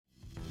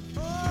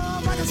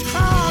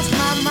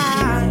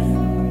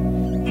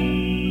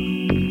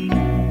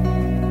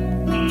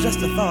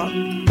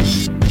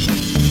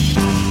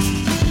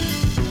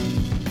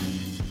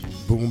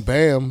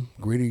bam.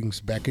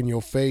 Greetings back in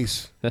your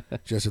face.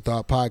 Just a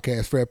Thought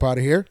Podcast. Fred Potter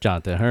here.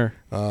 Jonathan Her.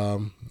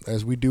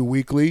 As we do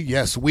weekly.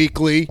 Yes,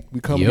 weekly. We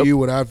come to you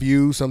with our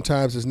views.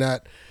 Sometimes it's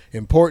not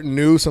important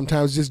news.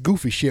 Sometimes it's just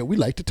goofy shit we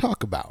like to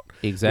talk about.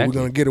 Exactly. But we're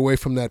going to get away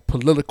from that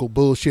political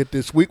bullshit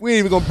this week. We ain't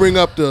even going to bring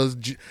up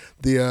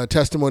the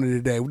testimony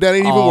today. That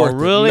ain't even worth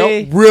really?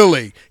 it. No,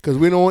 really. Because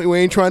we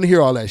ain't trying to hear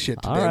all that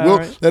shit today. All We'll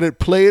right.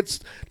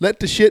 let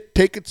the shit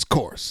take its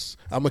course.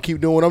 I'm going to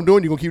keep doing what I'm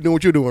doing. You're going to keep doing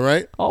what you're doing,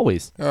 right?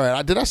 Always. All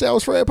right. Did I say I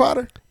was Fred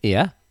Potter?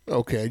 Yeah.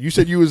 Okay. You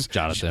said you was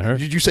Jonathan Her.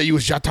 Did you say you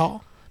was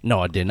Jatal?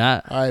 No, I did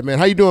not. All right, man.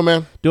 How you doing,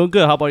 man? Doing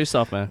good. How about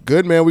yourself, man?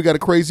 Good, man. We got a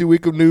crazy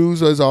week of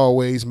news as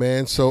always,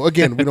 man. So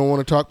again, we don't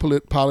want to talk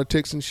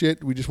politics and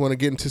shit. We just want to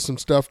get into some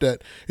stuff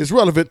that is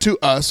relevant to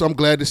us. So I'm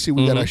glad to see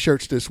we got our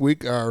shirts this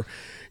week. Our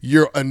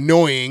You're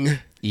Annoying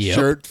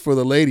shirt for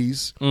the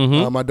ladies.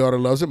 My daughter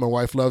loves it. My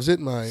wife loves it.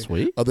 My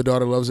Sweet. other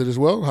daughter loves it as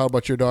well. How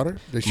about your daughter?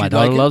 Does she My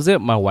daughter like loves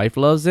it. My wife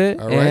loves it.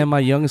 All right. And my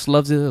youngest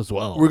loves it as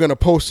well. We're gonna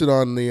post it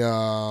on the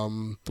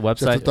website?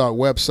 Just a Thought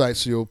website,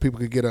 so people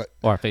could get Or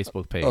our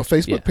Facebook page. a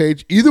Facebook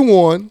page. Either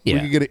one, we Yeah.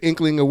 can get an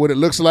inkling of what it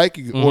looks like.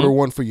 You can order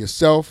one for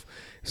yourself.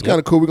 It's kind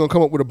of cool. We're gonna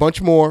come up with a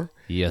bunch more.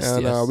 Yes,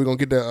 and yes. we're gonna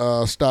get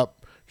to stop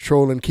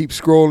trolling, keep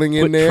scrolling in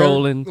Quit there.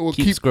 trolling,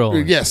 keep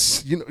scrolling.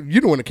 Yes,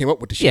 you're the one that came up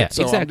with the shit. Yeah,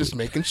 so I'm exactly. just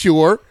making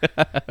sure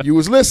you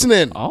was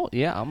listening. Oh,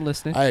 yeah, I'm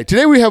listening. All right,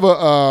 today we have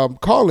a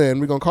call in.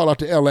 We're gonna call out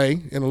to LA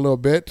in a little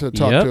bit to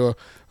talk to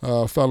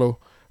a fellow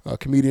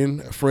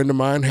comedian, a friend of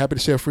mine. Happy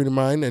to say a friend of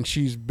mine, and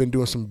she's been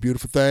doing some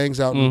beautiful things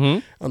out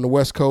on the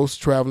West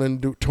Coast, traveling,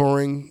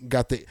 touring.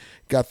 Got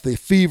the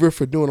fever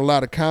for doing a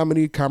lot of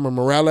comedy. Carmen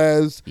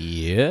Morales.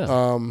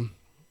 Yeah.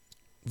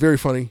 Very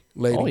funny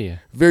lady. Oh, yeah.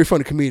 Very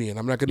funny comedian.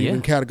 I'm not going to Yeah.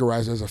 even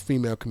categorize her as a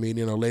female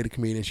comedian or lady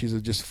comedian. She's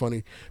just a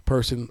funny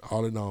person,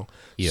 all in all.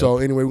 Yep. So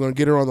anyway, we're going to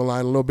get her on the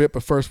line a little bit.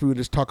 But first, we would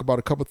just talk about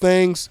a couple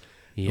things.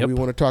 Yep. We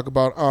want to talk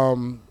about,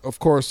 of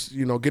course,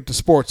 get the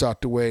sports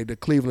out the way. The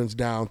Cleveland's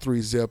down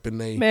 3-0,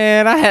 and they.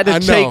 Man, I had to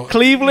take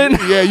Cleveland.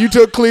 Yeah, you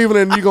took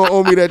Cleveland, and you're going to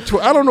owe me that.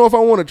 I don't know if I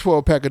want a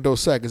 12-pack of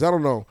Dos Equis. I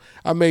don't know.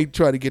 I may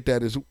try to get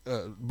that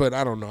but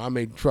I don't know. I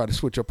may try to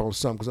switch up on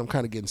some because I'm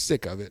kind of getting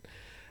sick of it.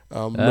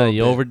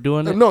 You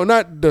overdoing it? No,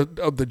 not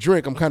the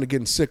drink. I'm kind of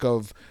getting sick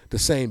of the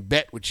same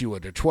bet with you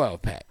with the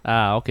 12-pack.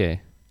 Ah,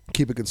 okay.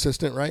 Keep it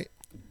consistent, right?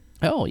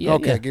 Oh, yeah.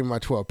 Okay, yeah. give me my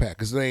 12-pack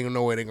because there ain't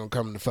no way they're going to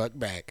come the fuck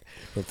back.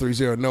 The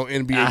 3-0, no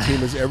NBA team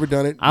has ever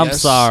done it. I'm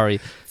Yes,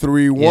 sorry.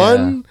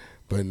 3-1,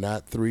 but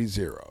not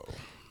 3-0.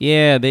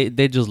 Yeah, they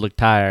just look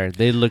tired.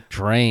 They look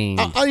drained.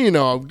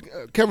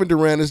 Kevin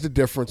Durant is the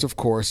difference, of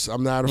course.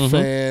 I'm not a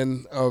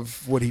fan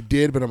of what he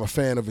did, but I'm a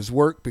fan of his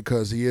work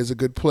because he is a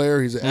good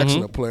player. He's an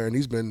excellent player, and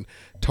he's been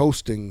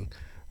toasting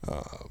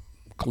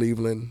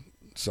Cleveland.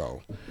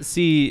 So,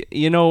 See,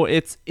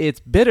 it's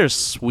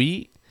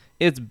bittersweet.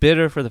 It's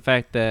bitter for the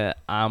fact that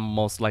I'm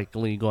most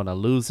likely going to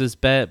lose this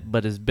bet,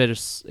 but it's bitter.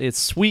 It's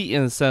sweet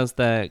in the sense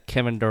that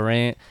Kevin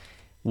Durant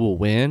will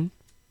win.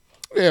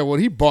 yeah, well,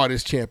 he bought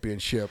his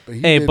championship.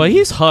 But But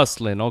he's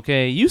hustling,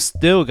 okay? You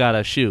still got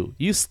to shoot.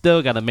 You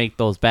still got to make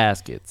those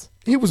baskets.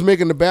 he was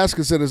making the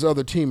baskets at his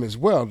other team as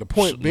well. The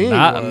point being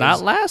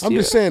Not last I'm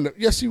year. just saying,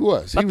 yes, he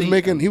was. But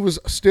He was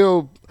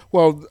still,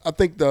 well, I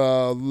think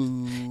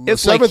the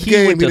It's seventh like he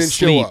game went he to didn't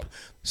show sleep. up.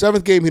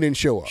 Seventh game he didn't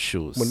show up.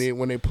 Shoes.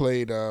 When they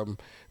played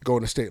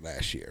Golden State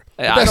last year.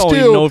 But I don't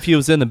even know if he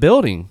was in the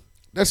building.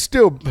 That's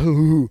still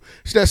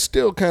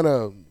kind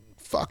of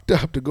fucked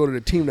up to go to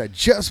the team that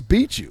just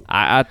beat you.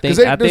 I think 'Cause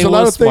it there's a was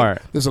lot of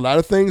smart. there's a lot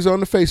of things on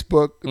the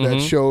Facebook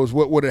that shows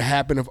what would have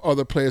happened if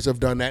other players have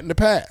done that in the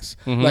past.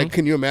 Like,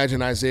 can you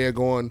imagine Isaiah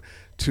going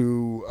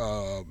to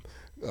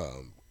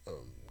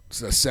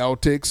the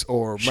Celtics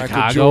or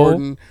Michael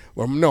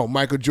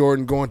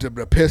Jordan going to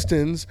the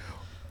Pistons?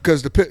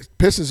 Because the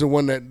Pistons are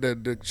one that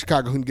the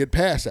Chicago couldn't get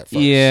past at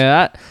first.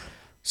 Yeah.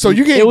 So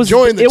you can't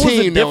join the It was a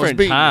team that was different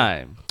beating you.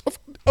 time.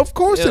 Of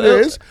course it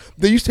is.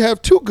 They used to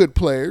have two good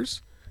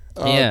players,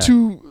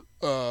 two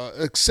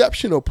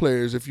exceptional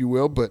players, if you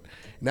will. But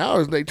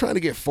now they trying to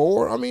get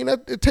four. I mean,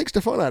 it takes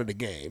the fun out of the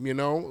game.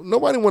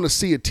 Nobody want to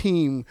see a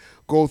team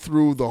go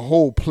through the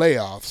whole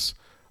playoffs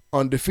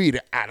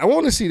undefeated. I don't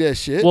want to see that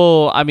shit.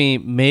 Well, I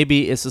mean,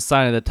 maybe it's a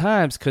sign of the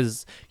times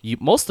because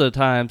most of the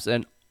times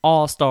an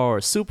all-star or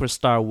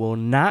superstar will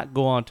not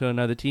go on to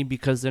another team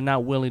because they're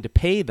not willing to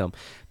pay them.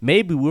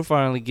 Maybe we're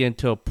finally getting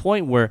to a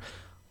point where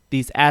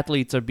these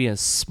athletes are being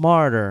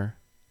smarter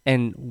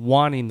and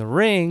wanting the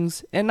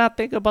rings and not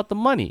thinking about the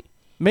money.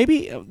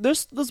 Maybe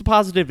there's a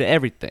positive to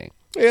everything.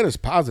 Yeah, there's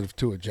positive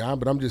to it, John,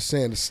 but I'm just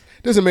saying this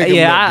doesn't make it look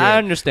good. I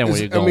understand where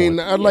you're going. I mean,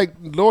 with. I like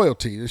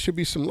loyalty. There should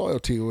be some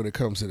loyalty when it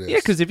comes to this. Yeah,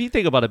 because if you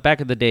think about it, back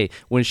in the day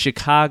when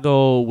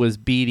Chicago was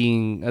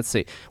beating, let's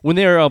say, when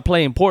they were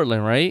playing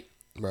Portland, right?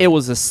 It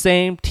was the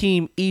same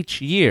team each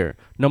year.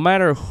 No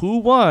matter who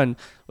won,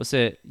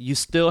 you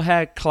still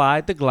had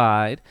Clyde the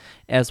Glide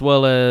as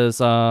well as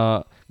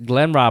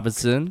Glenn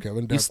Robinson.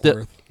 Kevin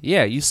Duckworth.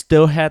 You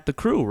still had the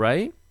crew,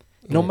 right?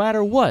 No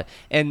matter what.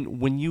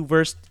 And when you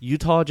versed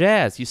Utah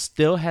Jazz, you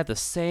still had the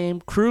same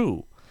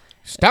crew.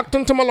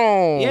 Stockton to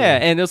Malone. Yeah,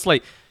 and it's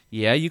like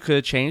Yeah, you could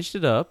have changed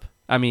it up.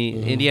 I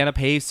mean, Indiana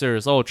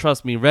Pacers. Oh,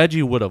 trust me,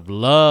 Reggie would have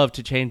loved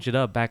to change it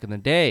up back in the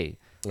day,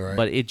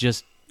 but it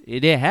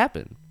didn't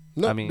happen.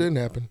 No, I mean, it didn't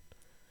happen.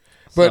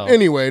 But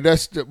anyway,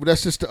 that's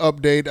just the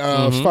update.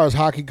 As far as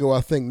hockey go,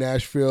 I think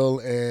Nashville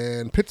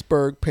and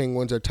Pittsburgh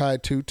Penguins are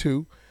tied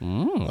 2-2.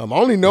 I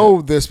only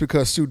know this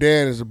because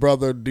Sudan is a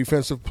brother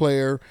defensive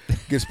player,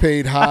 gets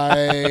paid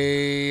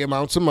high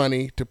amounts of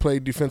money to play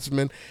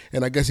defenseman,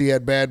 and I guess he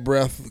had bad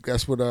breath.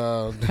 That's what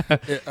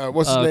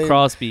what's his name?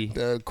 Crosby.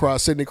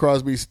 Sidney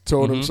Crosby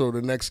told him. So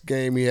the next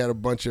game he had a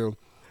bunch of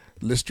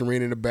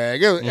Listerine in the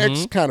bag.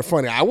 It's kind of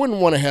funny. I wouldn't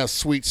want to have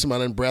sweet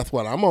smelling breath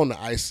while I'm on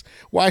the ice.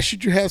 Why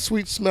should you have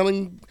sweet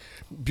smelling,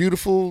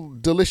 beautiful,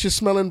 delicious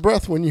smelling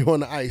breath when you're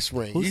on the ice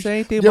rink? Who say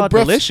anything about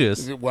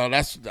delicious? Well,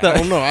 I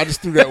don't know. I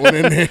just threw that one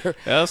in there.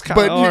 That was kind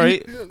of all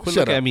right. Quit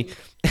looking at me.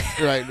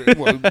 Right.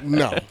 Well,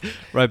 no.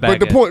 Right back.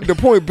 But the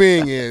point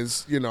being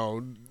is,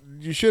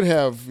 you should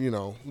have,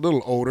 a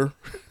little odor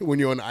when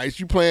you're on the ice.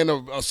 You playing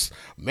a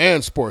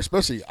man sport,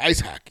 especially ice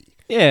hockey.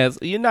 Yeah,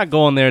 you're not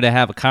going there to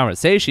have a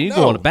conversation. You're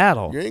going to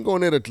battle. You ain't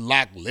going there to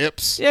lock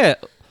lips. Yeah.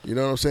 You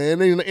know what I'm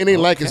saying? It ain't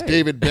like it's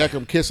David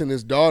Beckham kissing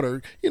his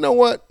daughter. You know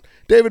what?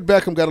 David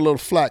Beckham got a little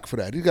flack for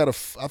that.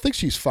 I think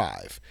she's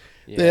 5.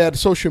 Yeah. They had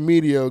social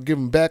media give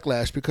him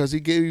backlash because he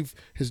gave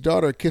his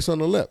daughter a kiss on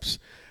the lips.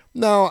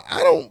 Now,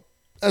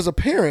 as a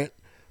parent,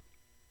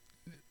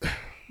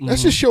 that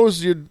just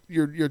shows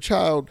your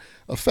child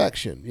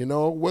affection,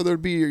 whether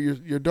it be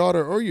your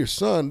daughter or your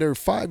son. They're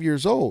 5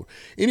 years old.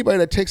 Anybody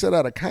that takes that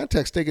out of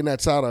context, thinking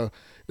that's out of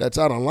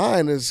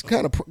line, is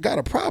kind of got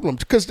a problem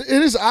because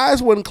his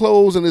eyes wasn't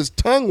closed and his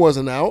tongue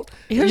wasn't out.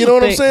 You know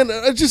what I'm saying?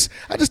 I just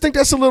think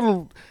that's a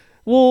little.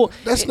 Well,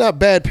 that's not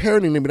bad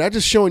parenting to me. That's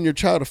just showing your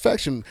child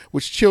affection,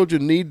 which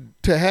children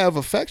need to have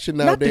affection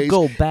nowadays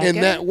in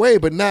that way,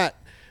 but not.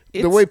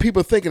 The way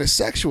people thinking it's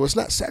sexual, it's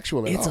not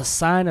sexual at all. It's a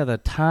sign of the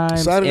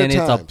times, and it's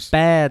a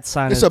bad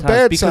sign of the times. It's a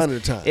bad sign of the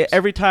times.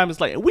 Every time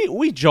it's like,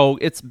 we joke,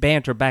 it's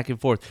banter back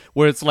and forth,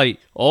 where it's like,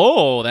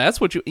 oh,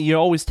 that's what you're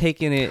always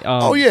taking it.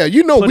 We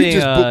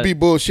just be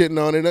bullshitting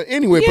on it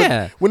anyway.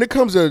 Yeah. But when it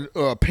comes to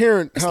a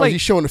parent, how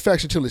he's showing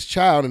affection to his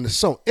child and it's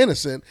so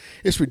innocent,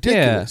 it's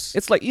ridiculous. Yeah.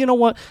 It's like, you know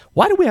what?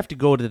 Why do we have to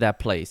go to that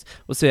place?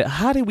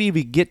 How did we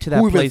even get to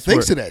that place? Who even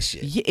thinks of that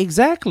shit? Yeah,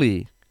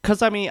 exactly.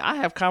 Because, I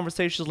have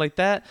conversations like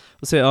that.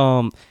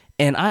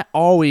 And I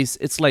always,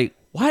 it's like,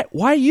 why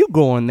are you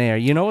going there?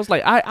 It's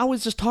like, I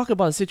was just talking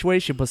about a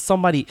situation, but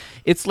somebody,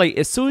 it's like,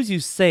 as soon as you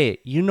say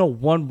it,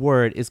 one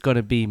word is going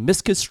to be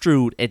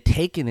misconstrued and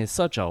taken in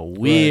such a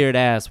weird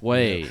ass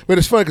way. Yeah. But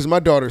it's funny because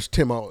my daughter's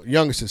 10, my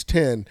youngest is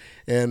 10,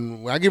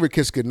 and I give her a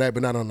kiss goodnight,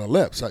 but not on the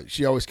lips.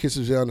 She always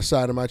kisses me on the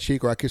side of my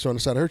cheek, or I kiss her on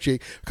the side of her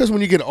cheek. Because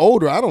when you get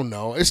older, I don't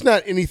know. It's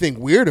not anything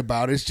weird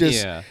about it. It's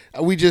just,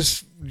 we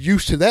just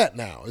used to that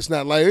now. It's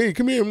not like, hey,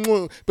 come here.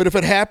 But if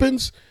it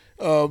happens,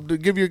 to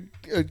give your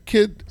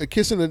kid a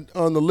kiss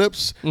on the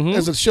lips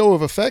as a show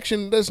of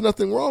affection, there's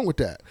nothing wrong with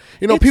that.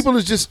 People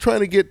is just trying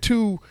to get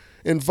too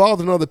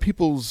involved in other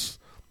people's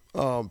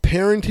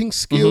parenting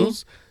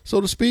skills,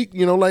 so to speak.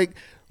 Like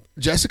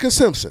Jessica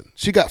Simpson,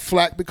 she got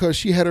flack because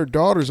she had her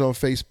daughters on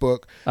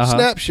Facebook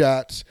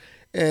snapshots,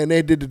 and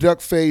they did the duck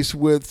face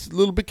with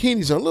little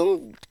bikinis on.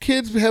 Little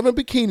kids having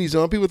bikinis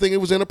on. People think it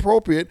was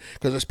inappropriate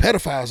because there's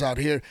pedophiles out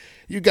here.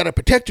 You got to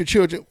protect your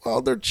children.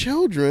 Well, they're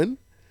children.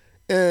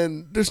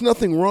 And there's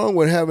nothing wrong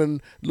with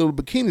having little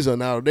bikinis on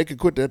now. They could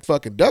quit that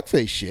fucking duck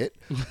face shit.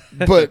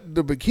 But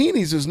the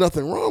bikinis, there's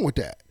nothing wrong with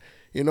that.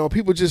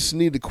 People just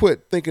need to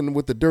quit thinking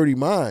with the dirty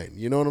mind.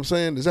 You know what I'm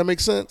saying? Does that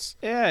make sense?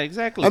 Yeah,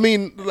 exactly. I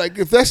mean, like,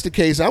 if that's the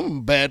case, I'm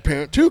a bad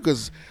parent too,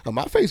 because on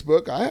my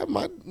Facebook, I have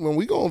when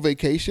we go on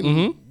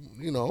vacation,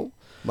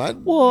 my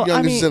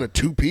youngest is in a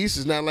 2-piece.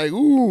 It's not like,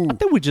 ooh. I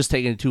think we're just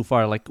taking it too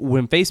far. Like,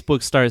 when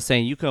Facebook started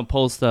saying you can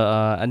post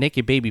a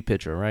naked baby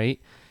picture,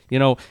 right?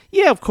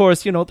 Of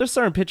course, there's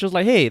certain pictures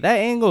like, hey, that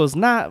angle is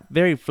not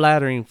very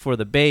flattering for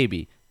the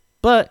baby.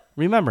 But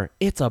remember,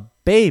 it's a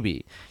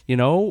baby.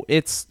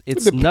 It's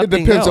nothing else. It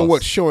depends on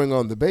what's showing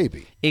on the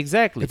baby.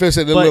 Exactly. If it's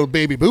a little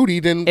baby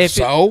booty, then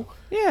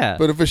yeah.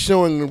 But if it's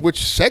showing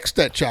which sex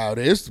that child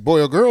is,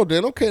 boy or girl,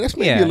 then okay, that's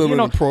maybe a little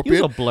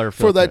inappropriate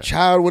for that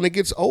child when it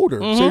gets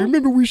older. So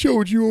remember we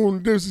showed you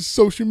on there's this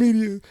social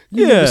media.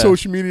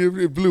 Social media,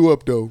 it blew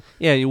up though.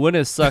 Yeah, you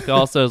wouldn't suck.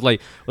 Also, it's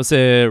like,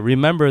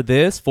 remember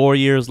this 4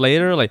 years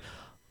later? Like,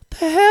 what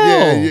the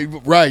hell? Yeah,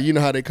 right. You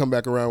know how they come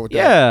back around with that.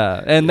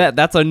 Yeah, and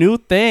that's a new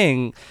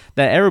thing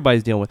that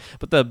everybody's dealing with.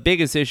 But the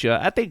biggest issue,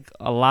 I think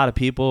a lot of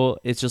people,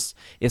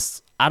 it's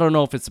I don't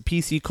know if it's a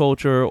PC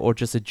culture or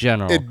just a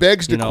general. It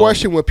begs the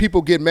question when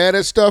people get mad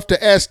at stuff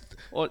to ask.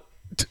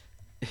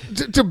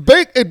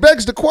 It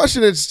begs the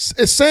question.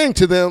 It's saying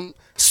to them,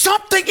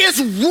 something is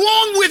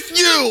wrong with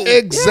you.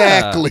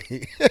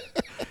 Exactly. Yeah.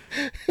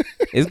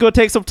 It's gonna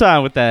take some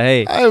time with that.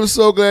 Hey, I am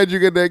so glad you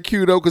get that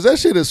cue though, because that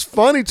shit is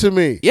funny to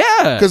me.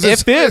 Yeah, because it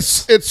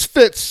fits. It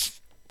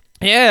fits.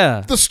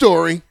 Yeah, the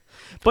story.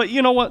 But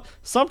you know what?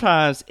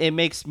 Sometimes it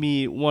makes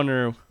me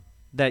wonder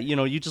that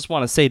you just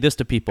want to say this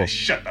to people.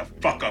 Shut the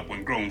fuck up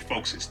when grown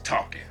folks is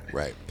talking.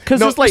 Right.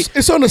 Because it's like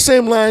it's on the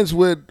same lines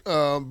with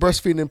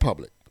breastfeeding in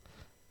public.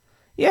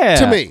 Yeah.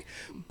 To me,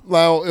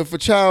 well, if a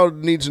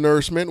child needs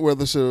nourishment,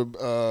 whether it's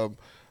a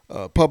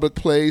public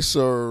place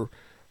or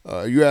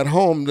you're at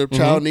home, the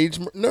child needs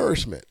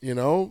nourishment.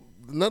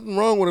 Nothing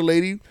wrong with a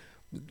lady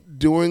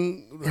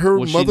doing her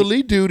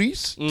motherly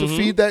duties to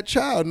feed that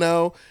child.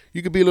 Now,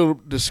 you could be a little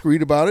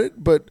discreet about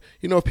it, but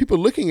if people are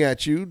looking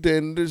at you,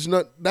 then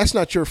that's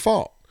not your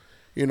fault.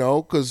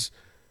 Because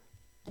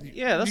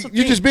that's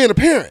you're just being a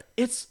parent.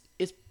 It's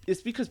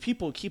because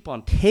people keep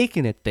on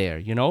taking it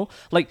there.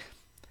 Like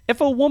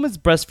if a woman's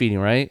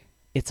breastfeeding, right?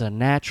 It's a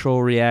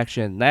natural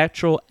reaction,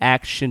 natural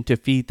action to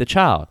feed the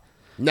child.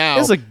 Now,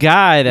 there's a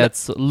guy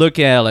that's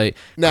looking at like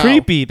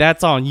creepy.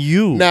 That's on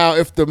you. Now,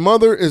 if the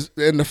mother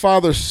and the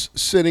father's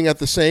sitting at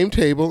the same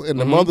table, and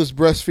the mother's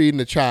breastfeeding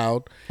the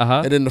child,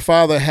 and then the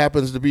father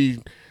happens to be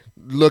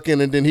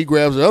looking, and then he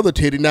grabs the other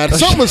titty. Now,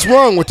 something's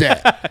wrong with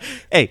that.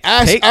 Hey,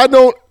 I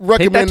don't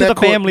recommend take that to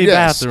the family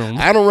bathroom.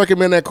 I don't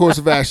recommend that course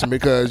of action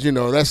because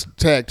that's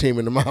tag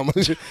teaming the mama.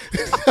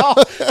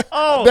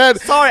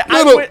 Sorry,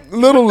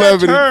 little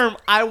levity. Term,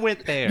 I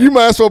went there. You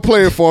might as well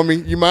play it for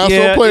me.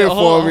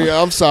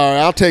 I'm sorry.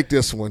 I'll take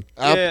this one.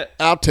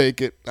 I'll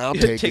take it. I'll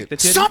take it.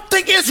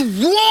 Something is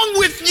wrong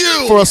with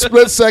you. For a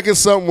split second,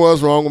 something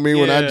was wrong with me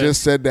when I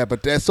just said that,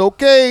 but that's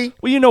okay.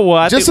 Well, you know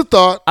what? Just a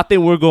thought. I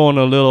think we're going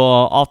a little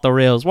off the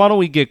rails. Why don't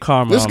we get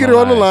Carmen? Let's get her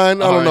on the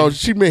line. I don't know.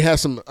 She may have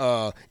some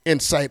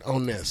insight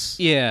on this.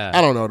 Yeah.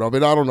 I don't know though,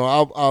 but I don't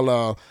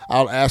know.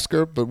 I'll ask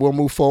her, but we'll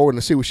move forward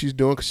and see what she's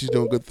doing because she's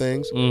doing good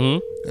things.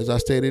 Mm-hmm. As I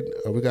stated,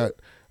 we got.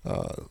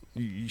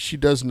 She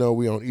does know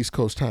we on East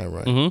Coast time,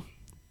 right? Mm-hmm.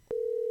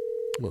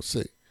 We'll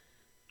see.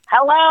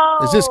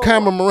 Hello. Is this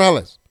Carmen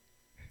Morales?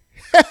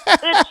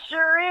 It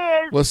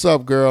sure is. What's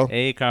up, girl?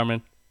 Hey,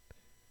 Carmen.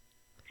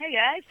 Hey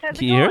guys, how's it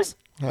Cheers.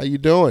 How you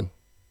doing?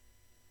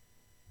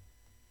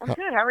 I'm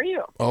good. How are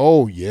you?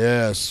 Oh,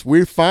 yes.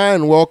 We're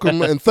fine.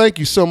 Welcome. And thank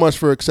you so much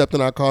for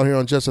accepting our call here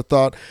on Just a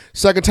Thought.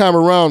 Second time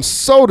around,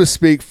 so to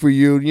speak, for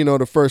you.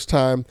 The first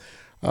time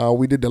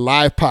we did the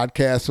live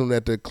podcast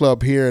at the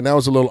club here, and that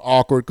was a little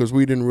awkward because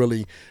we didn't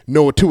really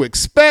know what to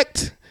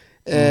expect.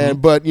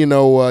 And But, you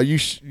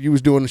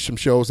was doing some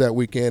shows that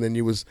weekend, and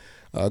you was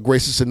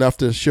gracious enough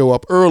to show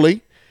up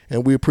early,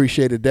 and we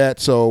appreciated that.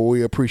 So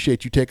we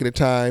appreciate you taking the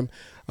time.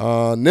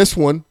 This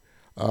one,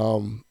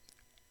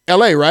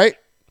 L.A., right?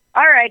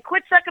 All right,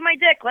 quit sucking my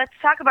dick. Let's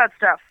talk about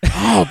stuff.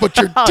 Oh, but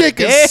your dick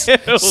is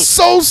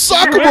so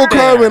suckable,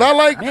 Carmen. I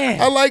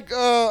like.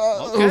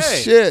 Oh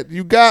shit,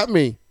 you got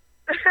me.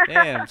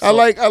 Damn. I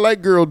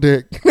like girl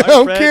dick.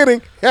 I'm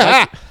kidding.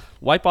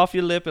 Wipe off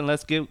your lip and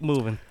let's get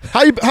moving.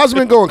 How's it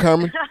been going,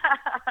 Carmen?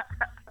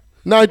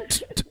 Now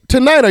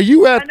tonight, are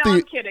you at the?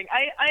 I'm kidding.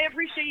 I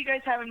appreciate you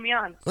guys having me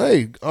on.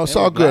 Hey, it's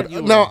all good.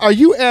 Now, are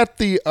you at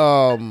the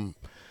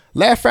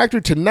Laugh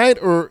Factory tonight,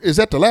 or is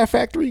that the Laugh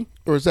Factory,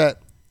 or is that?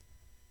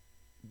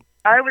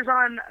 I was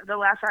on the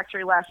Laugh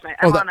Factory last night.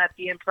 I'm on at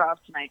the Improv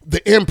tonight.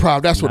 The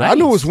Improv, that's what I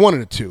knew it was one of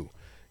the two.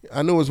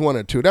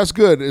 That's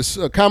good. It's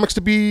comics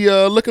to be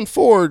looking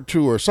forward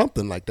to or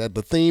something like that.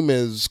 The theme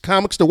is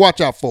comics to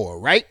watch out for,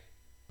 right?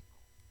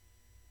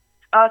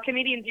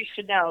 Comedians you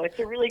should know. It's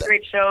a really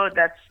great show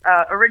that's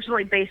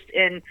originally based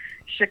in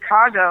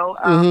Chicago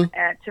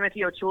at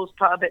Timothy O'Toole's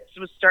Pub. It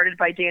was started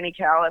by Danny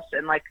Callis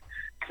and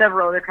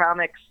several other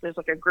comics. There's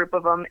a group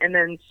of them. And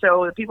then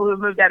so the people who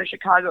moved out of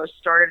Chicago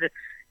started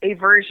a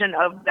version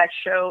of that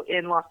show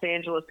in Los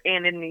Angeles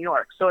and in New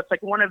York. So it's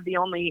one of the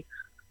only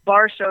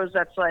bar shows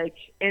that's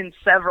in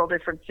several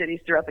different cities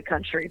throughout the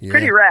country. It's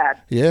pretty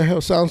rad. Yeah,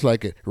 it sounds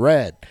like it.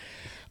 Rad.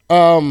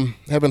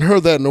 Haven't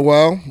heard that in a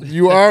while.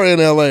 You are in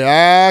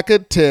LA. I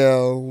could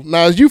tell.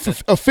 Now, you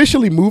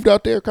officially moved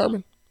out there,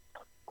 Carmen?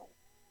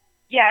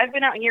 Yeah, I've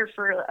been out here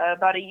for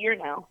about a year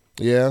now.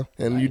 Yeah,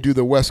 and you do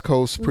the West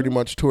Coast pretty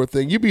much tour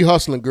thing. You be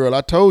hustling, girl.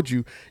 I told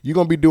you, you're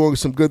going to be doing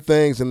some good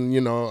things, and,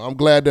 I'm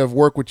glad to have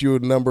worked with you a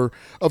number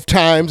of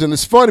times. And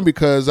it's funny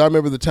because I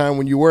remember the time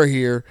when you were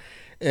here,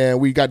 and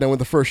we got done with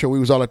the first show. We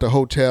was all at the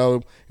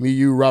hotel, me,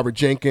 you, Robert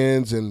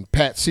Jenkins, and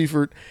Pat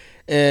Seifert.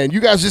 And you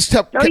guys just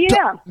kept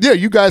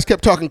you guys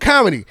kept talking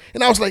comedy.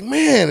 And I was like,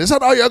 man, is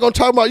that all y'all going to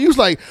talk about? You was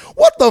like,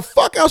 what the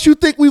fuck else you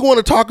think we want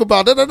to talk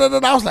about?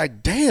 I was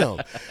like, damn.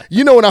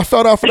 When I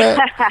felt off of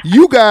that,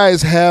 you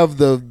guys have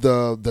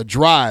the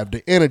drive,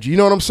 the energy. You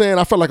know what I'm saying?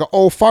 I felt like an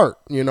old fart,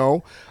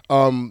 You're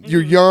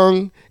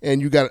young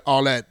and you got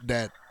all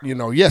that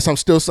yes, I'm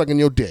still sucking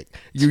your dick.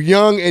 You're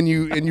young and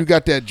you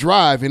got that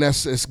drive, and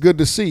it's good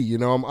to see.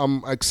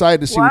 I'm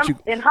excited to see what you.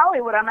 In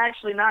Hollywood, I'm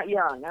actually not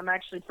young. I'm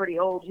actually pretty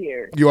old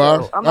here. You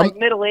are. I'm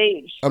middle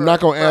aged. I'm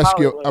not going to ask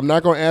you. I'm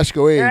not going to ask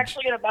your age. They're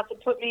actually about to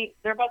put me.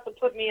 They're about to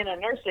put me in a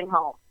nursing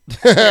home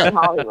in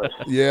Hollywood.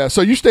 Yeah.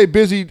 So you stay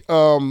busy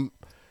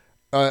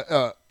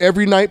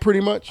every night,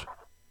 pretty much.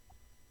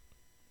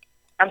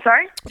 I'm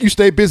sorry. You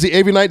stay busy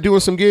every night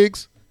doing some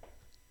gigs.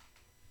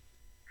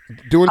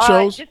 Doing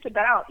shows? Just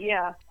about,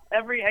 yeah.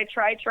 I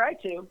try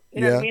to. You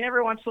know what I mean?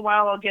 Every once in a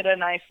while, I'll get a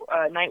night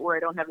where I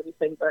don't have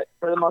anything, but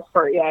for the most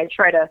part, I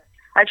try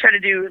to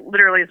do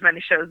literally as many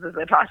shows as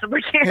I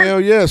possibly can. Hell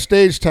yeah,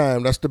 stage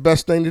time. That's the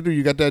best thing to do.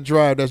 You got that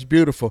drive. That's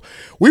beautiful.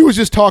 We was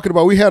just talking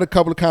about, we had a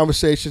couple of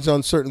conversations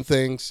on certain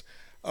things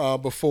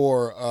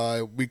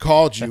before we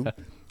called you.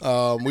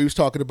 We was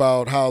talking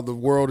about how the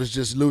world is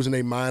just losing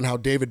their mind, how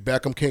David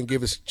Beckham can't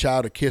give his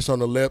child a kiss on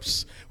the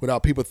lips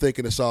without people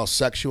thinking it's all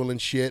sexual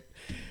and shit.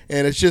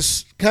 And it's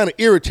just kind of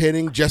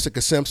irritating. Jessica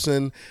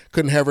Simpson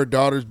couldn't have her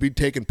daughters be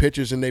taking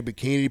pictures in their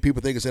bikini.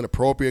 People think it's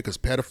inappropriate because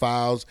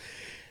pedophiles.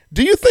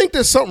 Do you think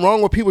there's something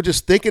wrong with people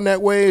just thinking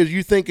that way, or do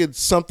you think it's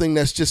something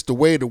that's just the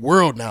way of the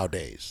world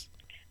nowadays?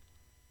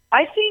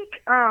 I think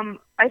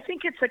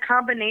it's a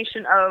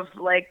combination of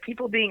like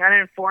people being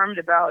uninformed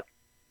about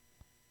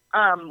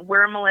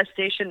where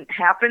molestation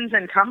happens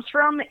and comes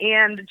from,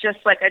 and just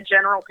like a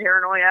general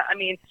paranoia. I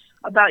mean,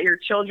 about your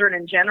children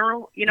in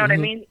general. You know what I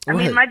mean? I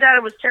mean, my dad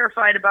was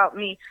terrified about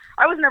me.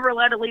 I was never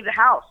allowed to leave the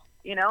house,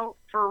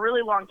 for a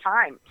really long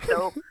time.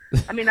 So,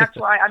 I mean, that's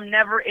why I'm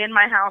never in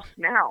my house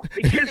now,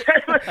 because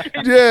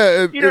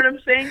you know what I'm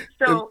saying?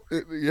 So,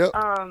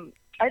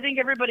 I think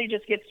everybody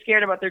just gets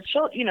scared about their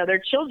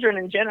children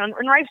in general,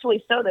 and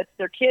rightfully so. That's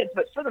their kids,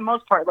 but for the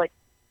most part, like,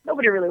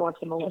 nobody really wants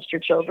to molest your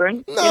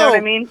children. No, you know what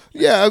I mean?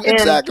 Yeah,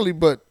 exactly.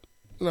 But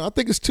I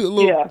think it's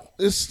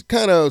it's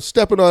kind of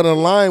stepping on a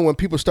line when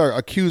people start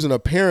accusing a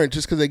parent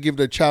just because they give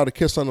their child a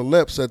kiss on the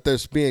lips that they're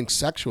being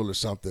sexual or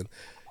something.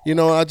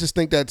 I just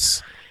think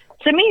that's...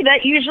 To me,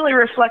 that usually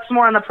reflects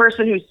more on the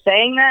person who's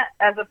saying that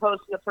as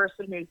opposed to the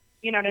person who's,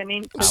 you know what I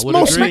mean? I would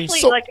agree.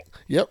 Especially,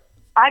 yep.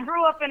 I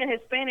grew up in a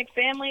Hispanic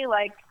family.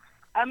 Like,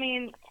 I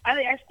mean,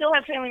 I still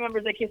have family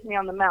members that kiss me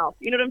on the mouth.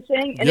 You know what I'm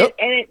saying?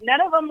 And,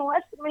 none of them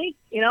molested me,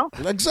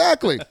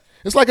 Exactly.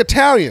 It's like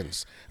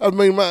Italians. I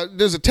mean,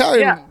 there's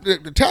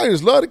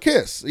Italians love to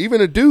kiss. Even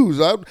the dudes.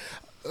 The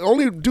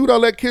only dude I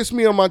let kiss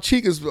me on my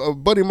cheek is a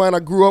buddy of mine I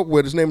grew up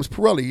with. His name is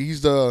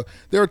Pirelli.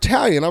 They're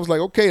Italian. I was like,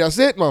 okay, that's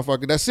it,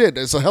 motherfucker. That's it.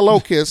 It's a hello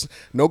kiss,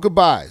 no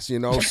goodbyes.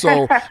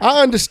 So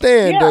I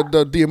understand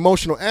the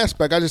emotional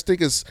aspect. I just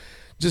think it's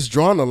just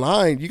drawing the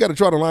line. You got to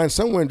draw the line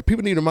somewhere.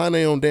 People need to mind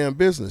their own damn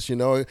business.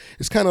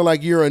 It's kind of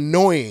like you're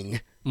annoying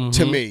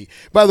to me.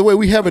 By the way,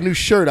 we have a new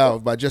shirt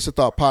out by Just a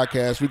Thought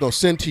Podcast. We're gonna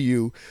send to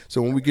you.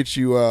 So when we get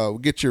you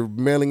get your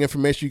mailing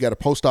information, you got a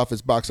post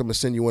office box. I'm gonna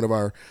send you one of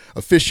our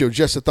official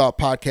Just a Thought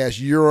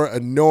Podcast You're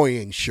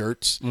Annoying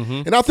shirts,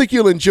 and I think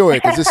you'll enjoy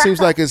it because it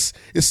seems like it's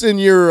in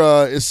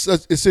your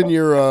it's in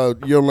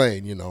your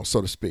lane,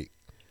 so to speak.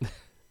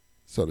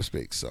 So,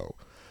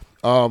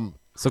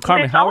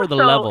 Carmen, how are the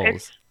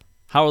levels?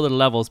 How are the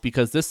levels?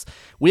 Because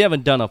we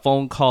haven't done a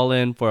phone call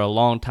in for a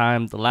long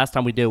time. The last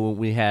time we did,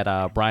 we had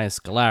Brian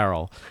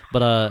Scalaro.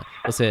 But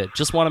let's say,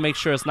 just want to make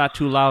sure it's not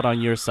too loud on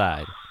your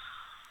side.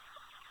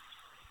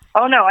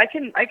 Oh no, I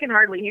can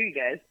hardly hear you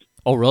guys.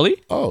 Oh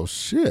really? Oh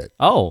shit.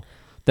 Oh,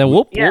 then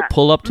we'll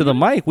pull up to the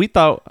mic.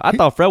 I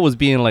thought Fred was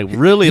being like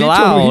really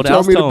loud. He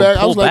told me to back.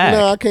 I was like,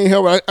 no, I can't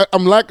help it.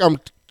 I'm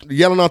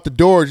yelling out the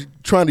door,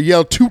 trying to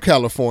yell to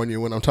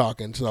California when I'm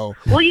talking. So.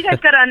 Well, you guys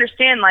got to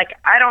understand. Like,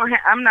 I don't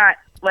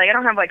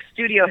have like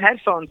studio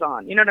headphones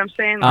on. You know what I'm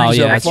saying? Like, oh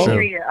yeah, I that's can true.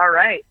 hear you all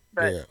right.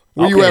 But yeah.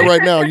 Where you at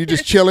right now? You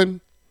just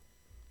chilling?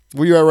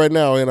 Where you at right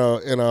now? In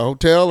a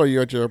hotel, or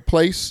you at your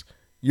place?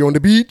 You on the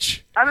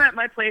beach? I'm at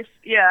my place.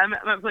 Yeah, I'm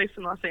at my place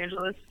in Los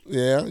Angeles.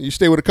 Yeah, you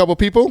stay with a couple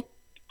people?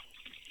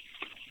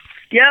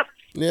 Yep.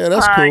 Yeah,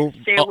 that's cool.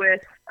 I stay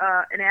with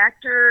an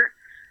actor,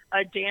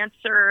 a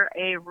dancer,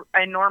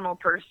 a normal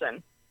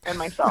person, and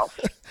myself.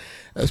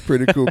 That's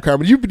pretty cool,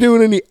 Carmen. You been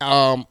doing any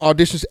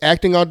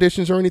acting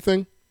auditions or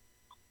anything?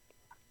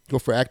 Go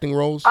for acting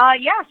roles?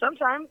 Yeah,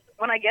 sometimes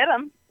when I get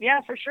them.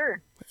 Yeah, for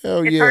sure.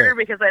 Hell it's yeah. harder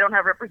because I don't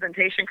have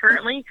representation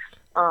currently.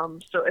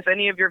 So if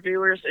any of your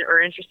viewers are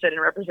interested in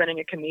representing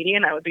a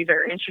comedian, I would be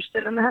very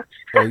interested in that.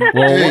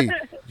 Hey,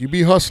 you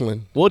be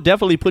hustling. We'll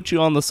definitely put you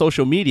on the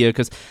social media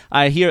because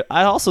I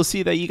also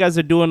see that you guys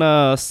are doing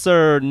a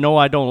Sir No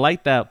I Don't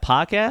Like That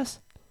podcast.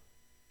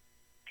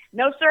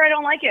 No, sir, I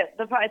don't like it.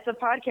 It's a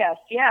podcast.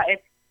 Yeah,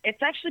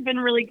 it's actually been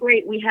really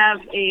great. We have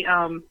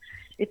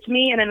it's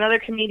me and another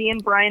comedian,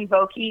 Brian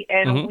Vokey,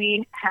 and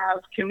we have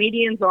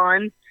comedians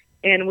on,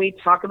 and we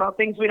talk about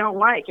things we don't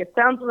like. It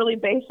sounds really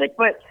basic,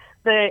 but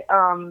the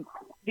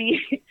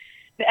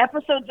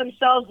episodes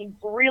themselves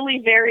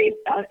really vary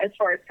as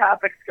far as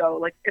topics go.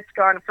 Like, it's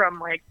gone from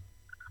like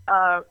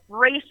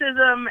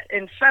racism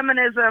and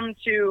feminism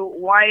to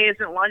why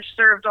isn't lunch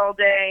served all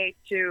day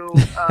to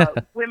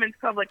women's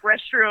public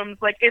restrooms.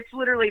 Like, it's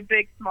literally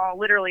big, small,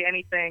 literally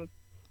anything.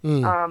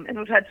 And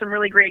we've had some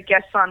really great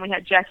guests on. We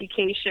had Jackie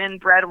Cation,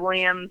 Brad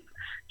Williams,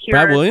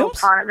 Kira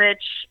Soltanovich.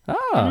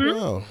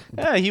 Oh,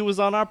 yeah, he was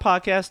on our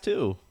podcast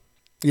too.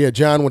 Yeah,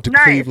 John went to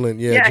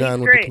Cleveland. Yeah,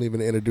 John went to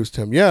Cleveland and introduced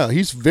him. Yeah,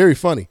 he's very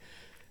funny.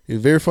 He's a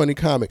very funny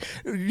comic.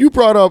 You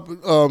brought up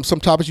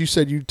some topics. You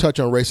said you touch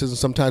on racism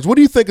sometimes. What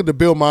do you think of the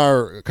Bill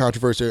Maher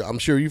controversy? I'm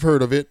sure you've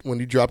heard of it when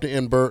he dropped the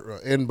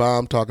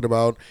N-bomb talking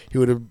about he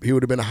would have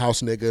been a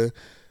house nigga,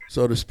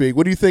 so to speak.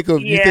 What do you think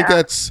of? You think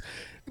that's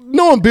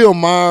knowing Bill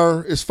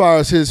Maher, as far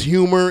as his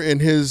humor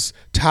and his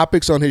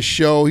topics on his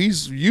show,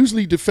 he's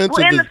usually defensive.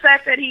 Well, and the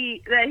fact that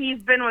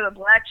he's been with a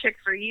black chick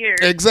for years.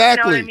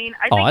 Exactly. You know what I mean?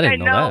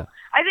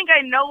 I think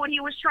I know what he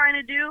was trying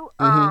to do.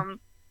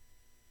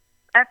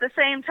 At the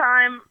same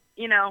time,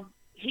 you know,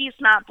 he's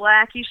not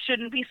black. He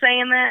shouldn't be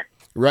saying that.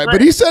 Right,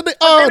 but he said that.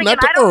 Oh, not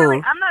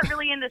the I'm not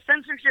really into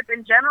censorship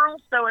in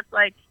general, so it's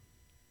like,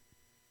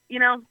 you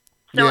know.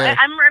 So yeah.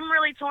 I'm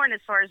really torn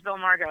as far as Bill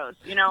Maher goes,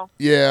 you know.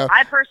 Yeah.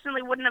 I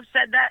personally wouldn't have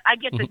said that. I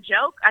get the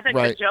joke. I think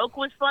the joke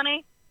was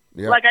funny.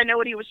 Yeah. Like, I know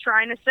what he was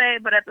trying to say,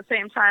 but at the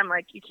same time,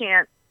 like, you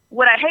can't.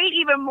 What I hate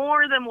even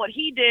more than what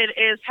he did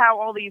is how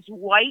all these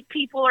white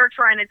people are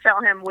trying to tell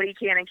him what he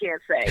can and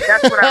can't say.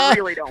 That's what I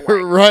really don't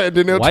like. Right.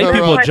 Then white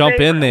people jump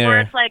in there.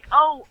 Where it's like,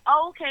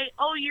 okay,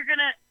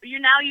 you're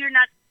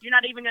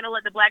not even gonna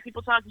let the black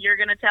people talk. You're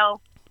gonna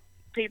tell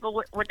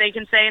people what they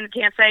can say and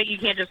can't say. You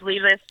can't just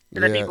leave this to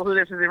the people who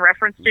this is in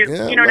reference to.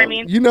 Yeah, you know what I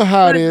mean? You know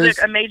how it is.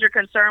 A major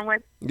concern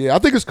with. Yeah, I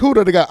think it's cool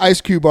that they got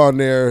Ice Cube on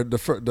there,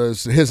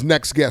 his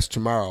next guest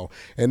tomorrow,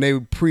 and they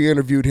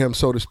pre-interviewed him,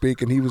 so to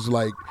speak, and he was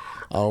like,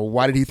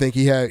 why did he think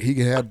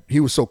he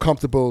was so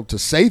comfortable to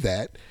say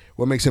that?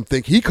 What makes him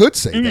think he could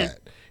say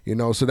that? You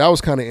know, so that was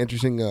kind of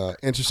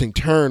interesting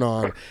turn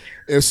on.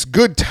 It's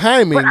good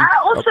timing. But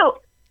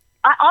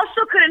I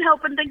also couldn't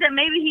help but think that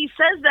maybe he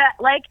says that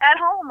like at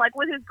home, like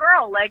with his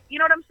girl, like, you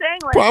know what I'm saying?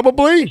 Like,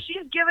 probably. If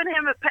she's giving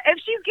him a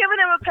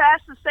pass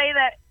to say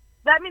that,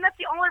 I mean, that's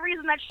the only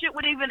reason that shit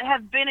would even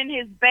have been in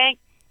his bank.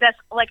 That's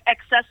like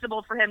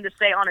accessible for him to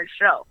say on his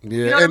show. Yeah,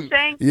 you know what I'm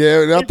saying?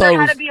 Yeah, there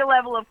had to be a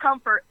level of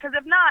comfort, because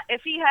if not,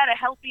 if he had a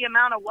healthy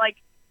amount of like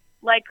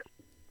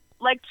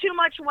too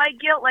much white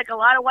guilt, like a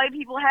lot of white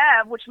people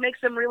have, which makes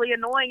them really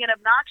annoying and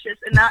obnoxious,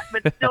 and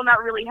but still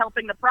not really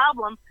helping the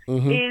problem,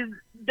 is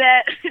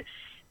that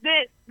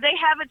that they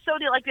have it so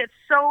like it's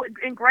so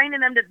ingrained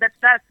in them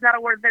that's not a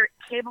word they're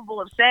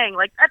capable of saying.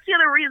 Like, that's the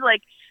other reason.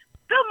 Like,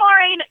 Bill Maher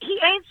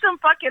ain't some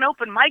fucking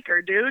open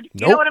micer, dude.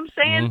 You know what I'm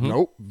saying?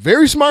 Nope.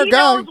 Very smart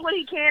guy. He knows what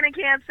he can and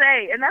can't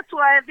say, and that's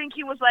why I think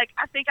he was like,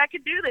 I think I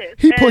could do this.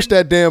 He pushed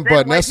that damn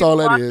button. That's all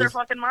that lost is. Their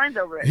fucking minds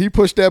over it. He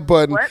pushed that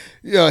button. What?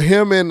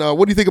 Him and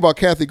what do you think about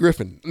Kathy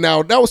Griffin?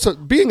 Now, that was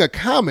being a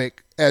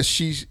comic as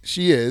she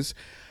is.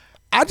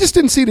 I just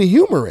didn't see the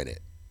humor in it.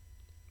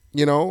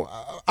 You know,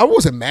 I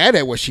wasn't mad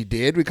at what she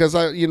did, because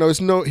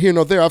it's no here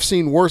nor there. I've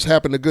seen worse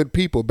happen to good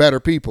people, better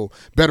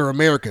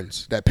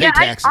Americans that pay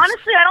taxes.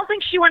 Honestly, I don't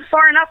think she went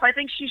far enough. I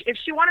think if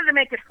she wanted to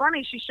make it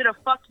funny, she should have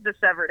fucked the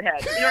severed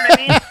head. You know what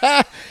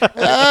I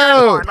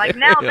mean? Like,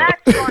 now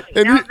that's funny.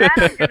 Now that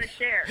I'm gonna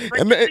share.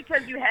 But just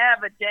because you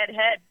have a dead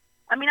head,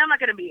 I mean,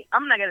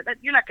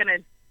 you're not gonna.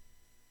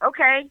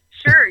 Okay,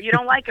 sure, you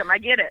don't like him. I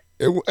get it.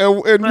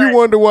 And you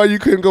wonder why you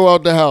couldn't go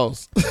out the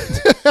house.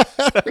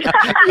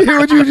 You hear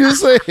what you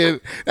just said?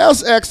 That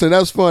was excellent. That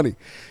was funny.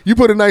 You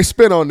put a nice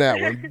spin on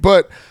that one.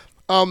 But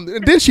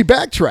then she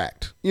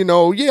backtracked. You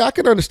know, I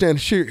can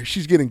understand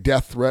she's getting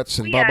death threats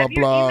and blah, blah,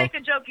 blah. You make a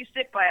joke, you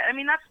stick by it. I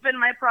mean, that's been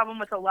my problem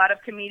with a lot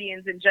of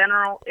comedians in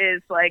general,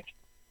 is like,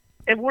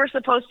 if we're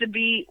supposed to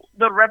be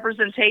the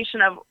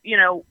representation of, you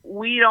know,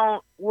 we're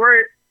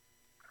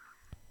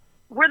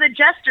the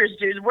jesters,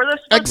 dude. We're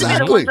supposed to be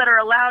the ones that are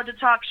allowed to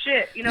talk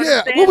shit. You know what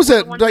I'm saying? What was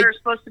that? The ones that are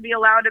supposed to be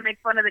allowed to make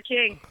fun of the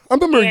king. I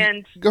remember.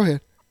 Go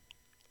ahead.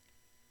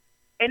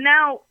 And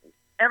now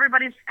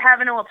everybody's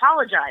having to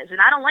apologize,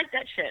 and I don't like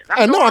that shit.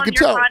 I know. I can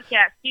tell.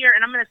 Podcast here,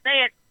 and I'm going to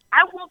say it.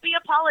 I won't be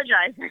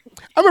apologizing.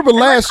 I remember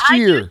last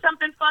year. I do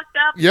something fucked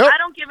up. Yep. I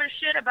don't give a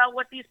shit about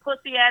what these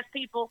pussy ass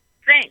people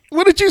think.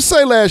 What did you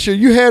say last year?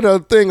 You had a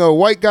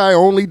white guy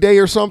only day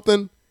or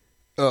something.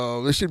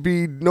 There should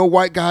be no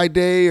white guy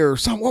day or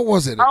something. What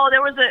was it? Oh,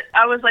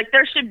 I was like,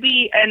 there should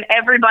be an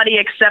everybody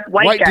except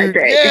white guy dude,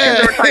 day. Yeah. Because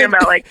they were talking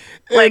about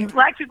like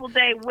Black People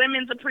Day,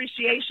 Women's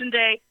Appreciation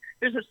Day.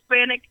 There's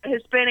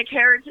Hispanic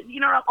heritage, you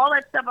know, all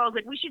that stuff. I was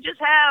like, we should just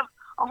have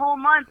a whole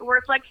month where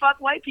it's like, fuck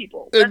white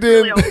people. That's and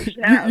then really all we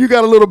should have. you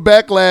got a little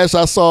backlash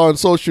I saw on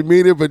social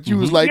media, but you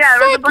was like, yeah,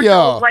 there was a fuck bunch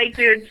y'all. of white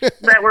dudes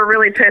that were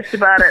really pissed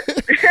about it.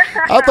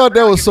 I thought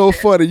that was so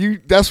funny.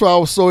 That's why I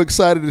was so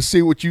excited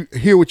to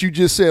hear what you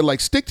just said.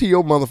 Like, stick to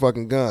your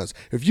motherfucking guns.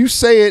 If you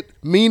say it,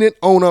 mean it,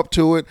 own up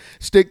to it,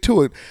 stick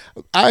to it.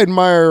 I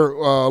admire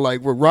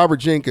like what Robert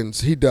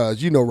Jenkins, he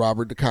does. You know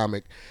Robert, the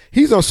comic.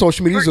 He's on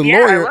social media. He's a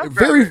lawyer,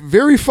 very,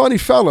 very funny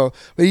fellow,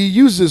 but he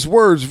uses his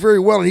words very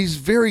well, and he's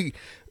very.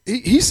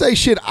 He say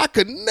shit I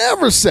could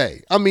never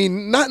say. I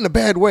mean, not in a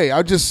bad way.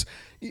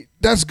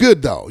 That's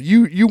good though.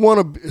 You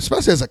want to,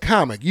 especially as a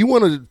comic, you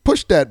want to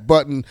push that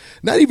button.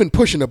 Not even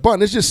pushing a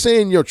button. It's just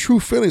saying your true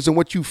feelings and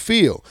what you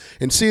feel,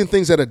 and seeing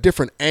things at a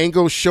different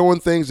angle,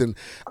 showing things, and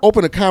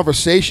open a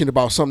conversation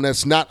about something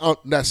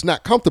that's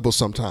not comfortable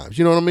sometimes.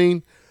 You know what I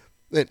mean?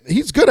 And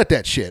he's good at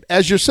that shit,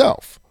 as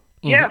yourself.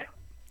 Yeah. Mm-hmm.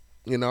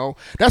 You know,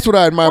 that's what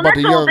I admire about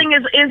the young. The whole thing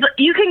is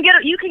you can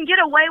get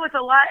away with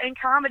a lot in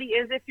comedy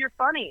is if you're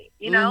funny,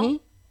 you know,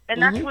 and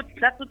that's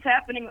what's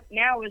happening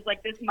now is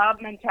like this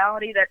mob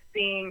mentality that's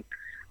being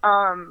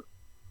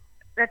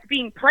that's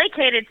being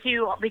placated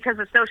to because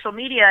of social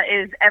media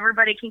is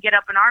everybody can get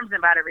up in arms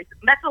about everything.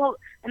 That's the whole,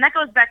 and that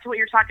goes back to what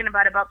you're talking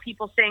about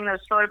people saying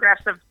those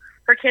photographs of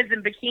her kids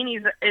in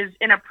bikinis is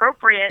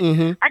inappropriate.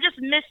 I just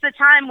miss the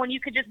time when you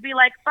could just be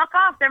like, fuck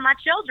off, they're my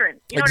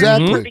children. You know what I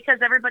mean? Because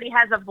everybody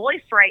has a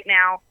voice right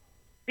now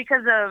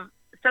because of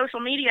social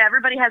media.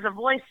 Everybody has a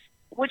voice,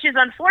 which is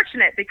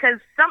unfortunate because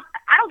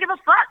I don't give a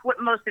fuck what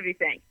most of you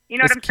think. You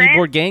know what I'm saying?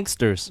 Keyboard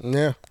gangsters.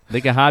 Yeah.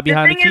 They can hide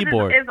behind the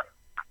keyboard.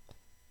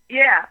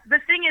 Yeah. The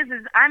thing is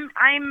I'm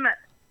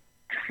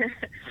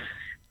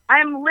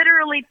I'm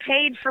literally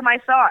paid for my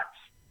thoughts.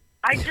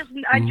 I just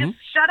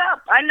shut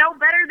up. I know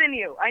better than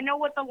you. I know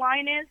what the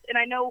line is, and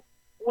I know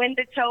when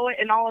to toe it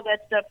and all of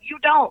that stuff. You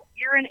don't.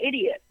 You're an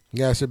idiot.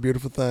 Yeah, it's a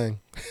beautiful thing.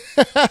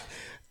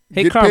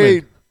 Hey, Carmen.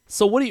 Paid.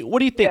 So what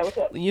do you think?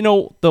 You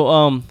know,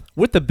 the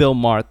with the Bill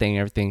Maher thing,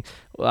 everything.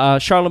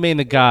 Charlamagne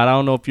the God. I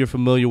don't know if you're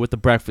familiar with the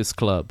Breakfast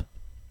Club.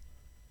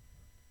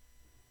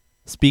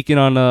 Speaking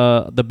on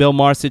the Bill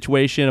Maher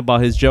situation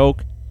about his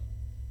joke.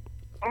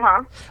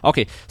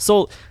 Okay,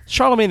 so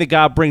Charlamagne the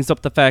God brings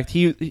up the fact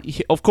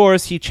he of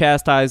course he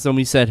chastised him.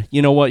 He said,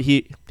 you know what,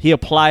 he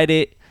applied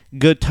it,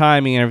 good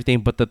timing and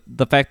everything, but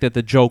the fact that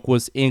the joke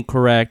was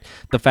incorrect,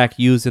 the fact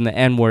using the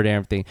N-word and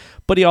everything.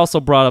 But he also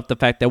brought up the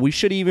fact that we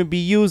shouldn't even be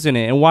using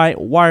it, and why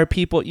are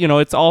people, you know,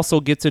 it also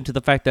gets into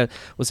the fact that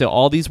we'll say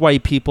all these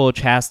white people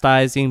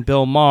chastising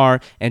Bill Maher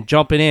and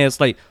jumping in.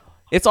 It's like,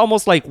 it's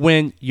almost like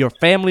when your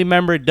family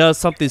member does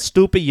something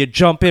stupid, you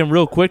jump in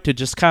real quick to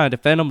just kind of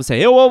defend them and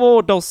say, hey,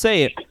 whoa, don't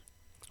say it.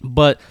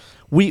 But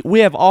we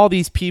have all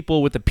these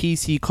people with the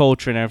PC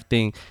culture and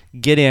everything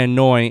getting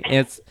annoying.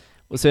 And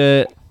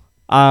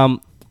I'm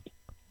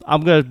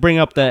going to bring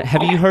up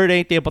have you heard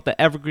anything about the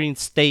Evergreen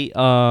State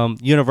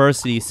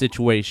University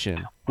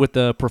situation with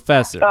the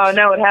professor? Oh,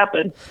 no, it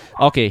happened.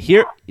 Okay,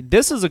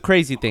 this is a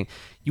crazy thing.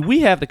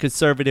 We have the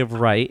conservative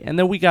right, and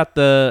then we got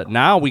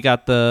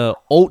the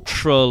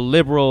ultra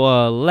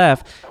liberal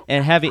left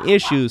and having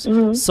issues.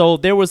 So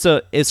there was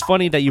it's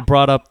funny that you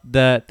brought up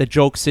the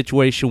joke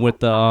situation with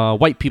the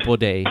white people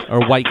day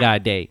or white guy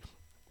day.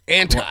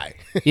 Anti.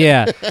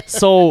 Yeah.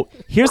 So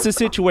here's the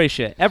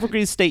situation.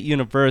 Evergreen State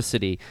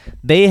University,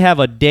 they have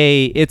a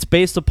day. It's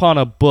based upon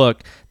a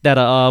book that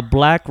a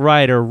black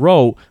writer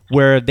wrote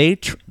where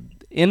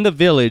in the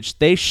village,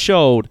 they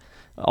showed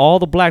all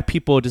the black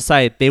people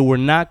decided they were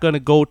not going to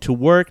go to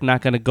work,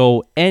 not going to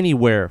go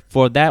anywhere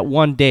for that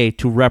one day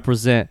to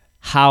represent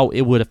how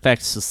it would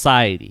affect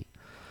society.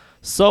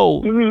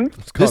 So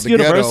this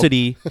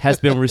university has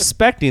been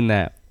respecting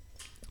that.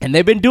 And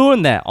they've been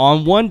doing that.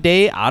 On one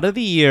day out of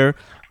the year,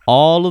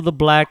 all of the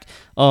black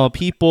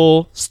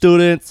people,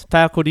 students,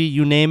 faculty,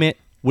 you name it,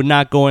 would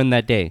not go in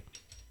that day.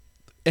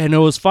 And it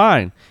was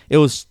fine. It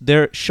was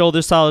show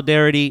their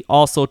solidarity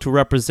also to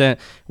represent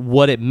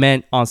what it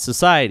meant on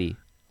society.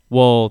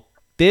 Well,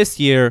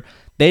 this year,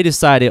 they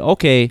decided,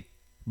 okay,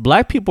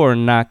 black people are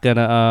not going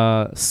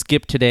to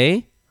skip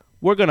today.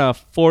 We're going to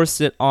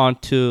force it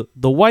onto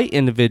the white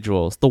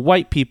individuals, the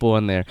white people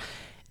in there.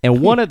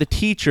 And one of the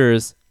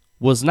teachers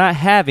was not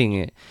having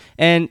it.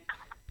 And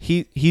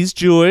he's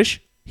Jewish.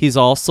 He's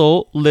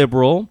also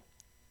liberal.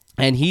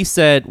 And he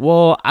said,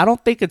 well, I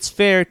don't think it's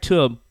fair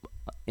to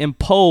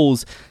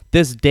impose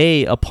this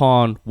day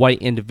upon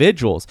white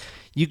individuals.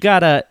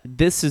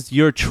 This is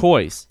your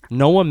choice.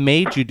 No one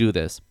made you do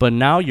this, but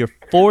now you're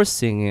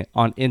forcing it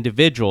on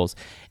individuals,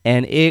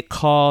 and it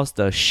caused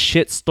a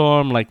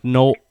shitstorm like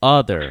no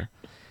other,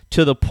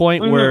 to the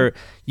point where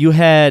you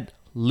had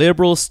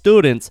liberal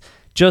students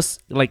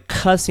just like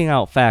cussing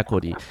out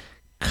faculty,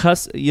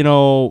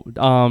 demanding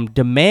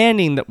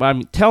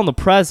telling the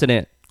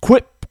president,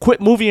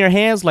 quit moving your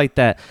hands like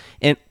that,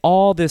 and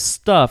all this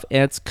stuff.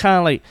 And it's kind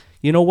of like,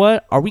 you know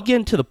what? Are we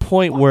getting to the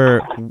point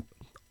where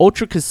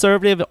ultra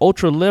conservative,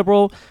 ultra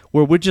liberal,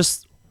 where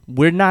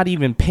we're not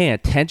even paying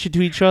attention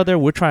to each other?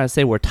 We're trying to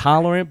say we're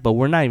tolerant, but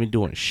we're not even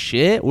doing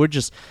shit. We're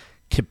just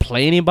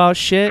complaining about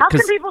shit. How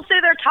can people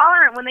say they're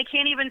tolerant when they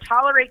can't even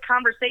tolerate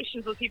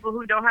conversations with people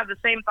who don't have the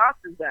same thoughts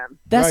as them?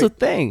 That's the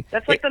thing.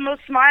 That's like the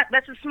most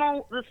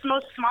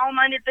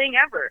small-minded thing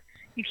ever.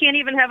 You can't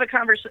even have a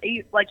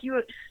conversation. Like,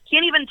 you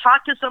can't even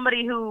talk to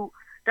somebody who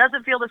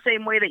doesn't feel the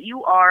same way that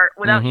you are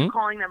without you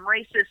calling them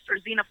racist or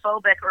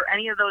xenophobic or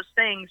any of those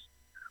things.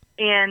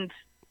 And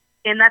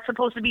that's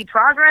supposed to be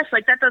progress?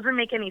 Like, that doesn't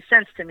make any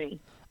sense to me.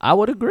 I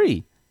would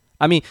agree.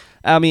 I mean,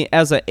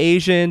 as an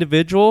Asian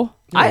individual,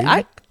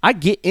 I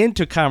get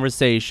into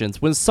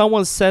conversations when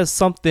someone says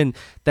something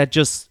that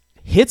just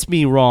hits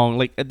me wrong.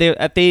 Like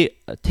they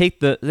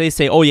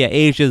say, oh yeah,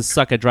 Asians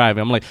suck at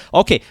driving. I'm like,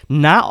 okay,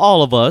 not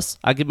all of us.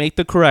 I can make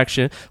the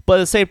correction, but at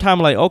the same time,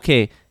 I'm like,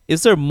 okay,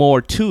 is there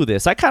more to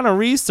this? I kind of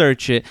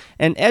research it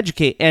and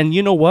educate. And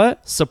you know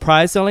what?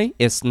 Surprisingly,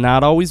 it's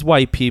not always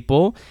white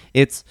people.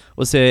 It's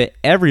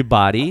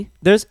everybody.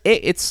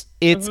 It's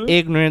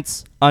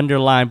ignorance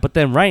underlined. But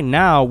then right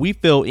now we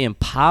feel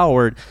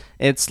empowered.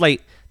 It's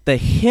like the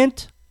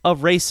hint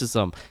of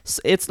racism.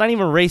 It's not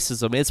even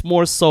racism. It's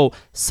more so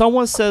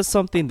someone says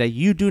something that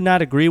you do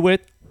not agree with.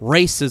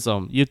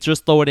 Racism. You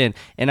just throw it in.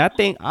 And I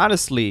think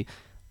honestly,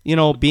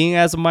 being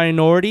as a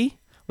minority,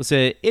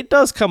 it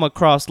does come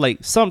across like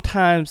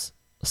sometimes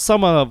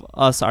some of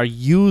us are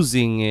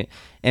using it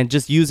and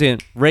just using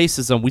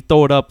racism. We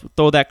throw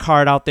that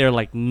card out there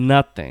like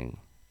nothing.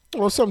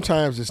 Well,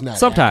 sometimes it's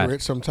not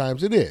accurate.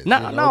 Sometimes it is.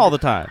 Not all the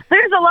time.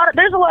 There's a lot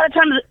of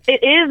times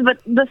it is, but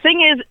the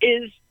thing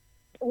is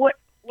what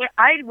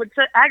I would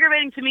say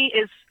aggravating to me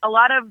is a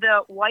lot of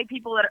the white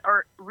people that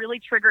are really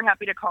trigger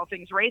happy to call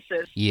things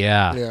racist.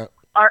 Yeah.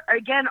 Are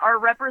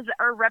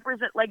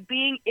represent like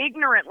being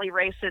ignorantly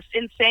racist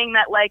in saying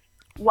that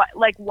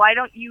why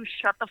don't you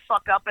shut the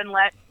fuck up and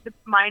let the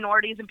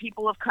minorities and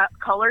people of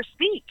color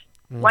speak?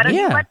 Why don't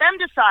you let them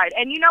decide?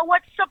 And you know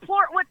what?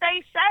 Support what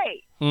they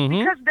say.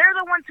 Because they're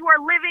the ones who are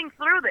living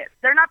through this.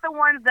 They're not the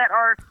ones that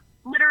are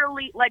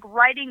literally like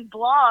writing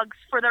blogs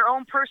for their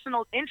own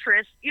personal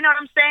interest. You know what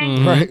I'm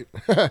saying?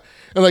 Right.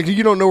 And like,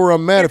 you don't know where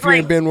I'm at if you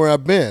ain't been where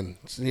I've been.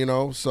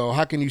 So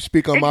how can you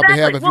speak on my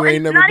behalf if you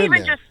ain't never been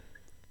there?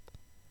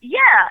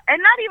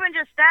 And not even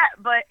just that,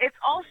 but it's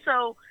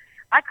also,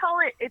 I call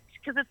it's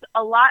because it's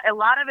a lot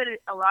of it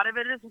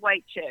is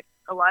white chicks.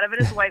 A lot of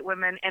it is white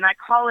women, and I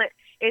call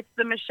it's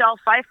the Michelle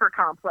Pfeiffer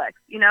complex,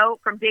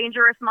 from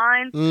Dangerous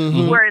Minds,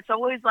 where it's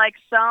always like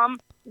some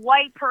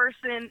white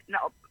person,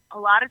 a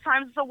lot of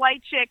times it's a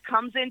white chick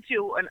comes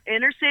into an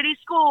inner city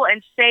school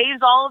and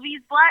saves all of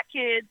these black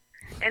kids,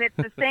 and it's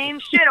the same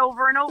shit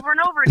over and over and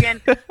over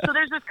again. So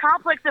there's this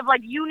complex of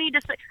like, you need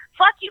to say,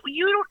 fuck you,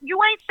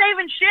 you ain't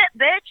saving shit,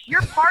 bitch.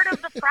 You're part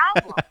of the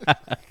problem.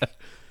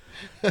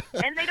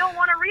 And they don't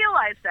want to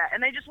realize that,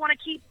 and they just want to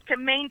keep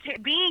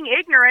being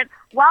ignorant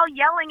while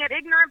yelling at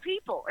ignorant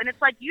people. And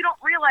it's like, you don't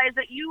realize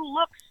that you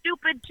look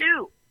stupid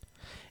too.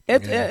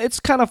 It's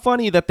kind of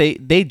funny that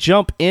they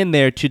jump in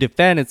there to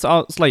defend. It's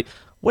like,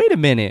 wait a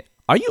minute,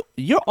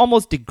 you're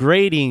almost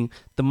degrading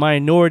the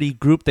minority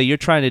group that you're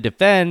trying to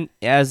defend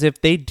as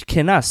if they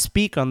cannot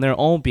speak on their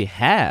own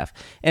behalf.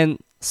 And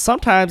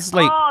sometimes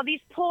these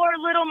poor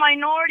little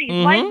minorities.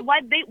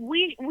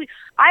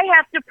 I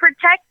have to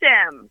protect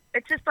them.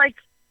 It's just like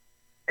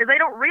they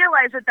don't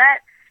realize that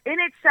in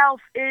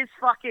itself is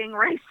fucking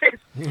racist.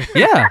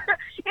 Yeah.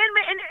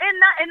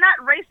 and not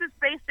racist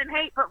based in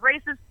hate, but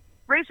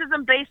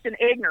racism based in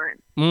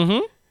ignorance.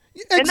 Mm-hmm.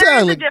 Exactly. And there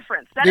is a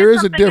difference. There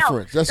is a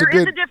difference. There is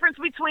a difference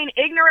between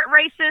ignorant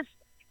racists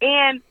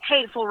and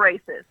hateful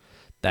racists.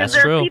 That's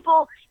true. There are true.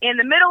 people in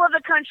the middle of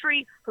the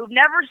country who've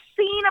never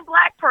seen a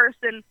black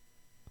person.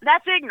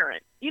 That's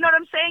ignorant. You know what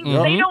I'm saying?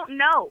 Mm-hmm. They don't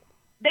know.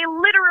 They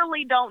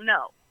literally don't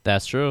know.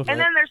 That's true. And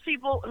then there's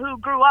people who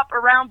grew up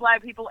around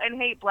black people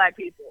and hate black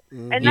people.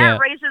 Mm-hmm. And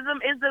that racism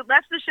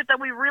that's the shit that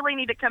we really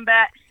need to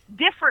combat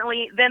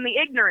differently than the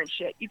ignorant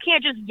shit. You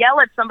can't just yell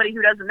at somebody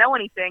who doesn't know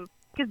anything,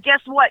 because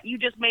guess what? You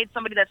just made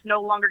somebody that's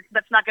not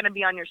going to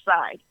be on your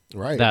side.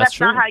 Right. That's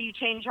true. not how you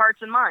change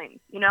hearts and minds,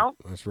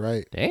 That's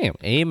right. Damn.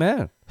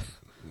 Amen.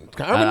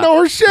 Carmen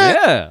know her shit.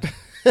 Yeah.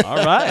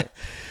 All right.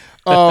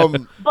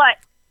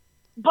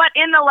 But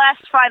in the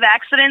last 5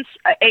 accidents,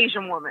 an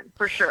Asian woman,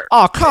 for sure.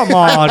 Oh, come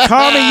on,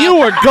 Carmen. You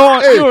were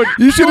going. Hey,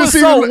 you should have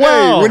seen so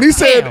well. when he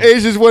said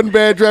Asians wasn't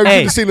bad drivers, you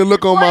should have seen the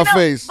look on my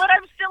face. But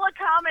I'm still a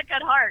comic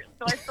at heart.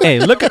 So I still Hey,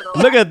 look at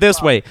it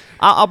this way.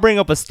 I'll bring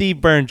up a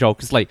Steve Byrne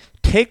joke. It's like,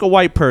 take a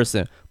white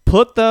person,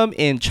 put them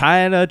in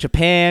China,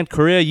 Japan,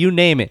 Korea, you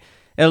name it,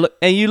 and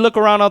you look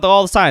around at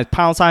all the signs,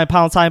 pound sign,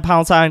 pound sign,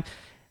 pound sign.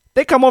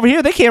 They come over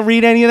here, they can't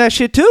read any of that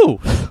shit too.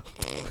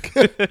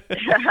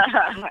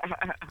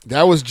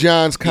 That was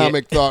John's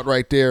comic thought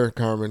right there,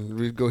 Carmen.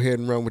 We go ahead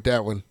and run with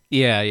that one.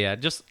 Yeah.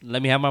 Just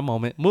let me have my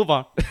moment. Move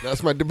on.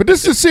 But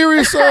this is a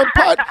serious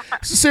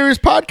it's a serious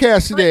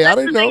podcast today. I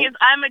didn't know. The thing is,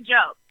 I'm a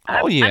joke.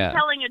 Oh, yeah. I'm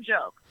telling a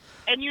joke,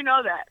 and you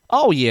know that.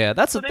 Oh yeah,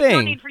 that's the thing. There's no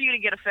thing. need for you to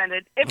get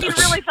offended. If you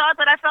really thought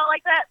that I felt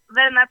like that,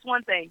 then that's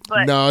one thing.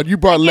 But no, you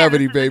brought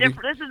levity, baby.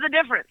 This is the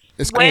difference.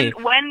 It's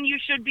when you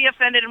should be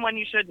offended and when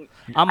you shouldn't.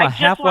 I'm a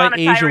half-white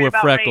Asian with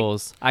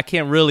freckles. I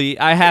can't really.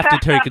 I have to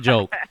take a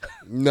joke.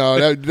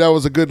 No, that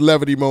was a good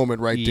levity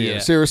moment right there. Yeah.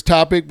 Serious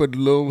topic, but a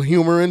little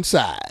humor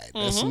inside.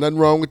 There's nothing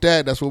wrong with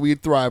that. That's what we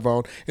thrive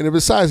on. And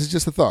besides, it's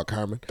just a thought,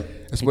 Carmen.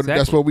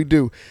 That's what we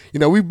do.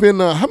 We've been.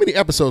 How many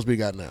episodes we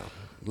got now?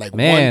 Like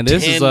 110,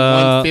 this is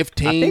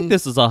 115. I think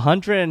this is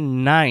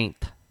 109th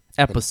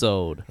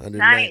episode.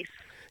 Nice.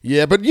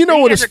 Yeah, but you know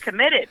what? You guys are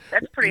committed.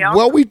 That's pretty awesome.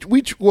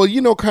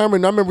 Well,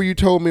 Carmen, I remember you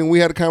told me, and we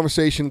had a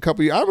conversation a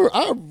couple of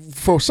years.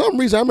 For some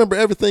reason, I remember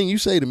everything you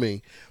say to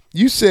me.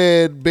 You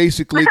said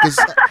basically, because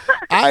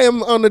I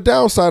am on the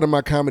downside of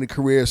my comedy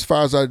career as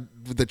far as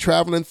the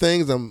traveling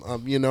things.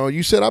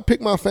 You said I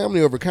picked my family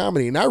over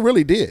comedy, and I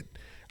really did.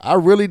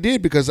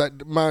 Because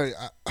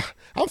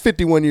I'm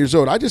 51 years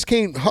old. I just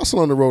can't hustle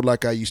on the road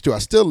like I used to. I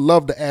still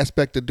love the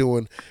aspect of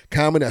doing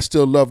comedy. I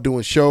still love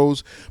doing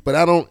shows, but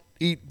I don't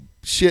eat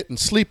shit and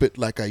sleep it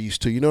like I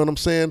used to. You know what I'm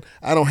saying?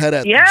 I don't have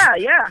that.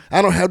 Yeah.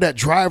 I don't have that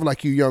drive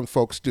like you young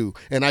folks do.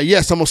 And I'm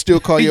gonna still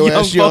call your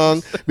ass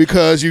young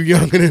because you're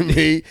younger than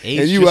me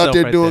and you out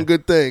there doing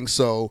good things.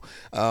 So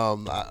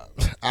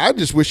I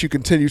just wish you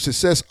continued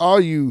success, all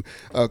you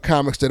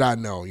comics that I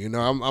know.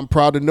 I'm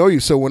proud to know you.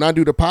 So when I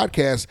do the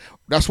podcast,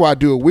 that's why I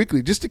do it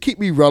weekly, just to keep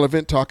me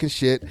relevant, talking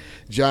shit.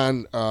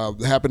 John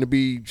happened to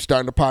be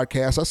starting a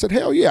podcast. I said,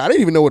 hell yeah. I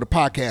didn't even know what a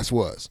podcast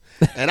was.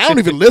 And I don't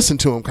even listen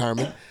to him,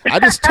 Carmen. I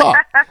just talk.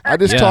 I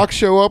just talk,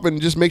 show up,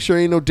 and just make sure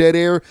ain't no dead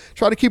air.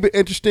 Try to keep it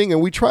interesting,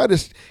 and we try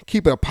to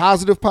keep it a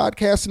positive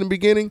podcast in the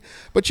beginning.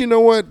 But you know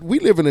what? We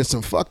living in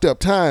some fucked up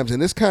times,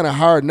 and it's kind of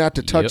hard not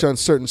to touch on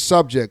certain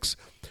subjects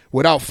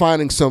without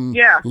finding some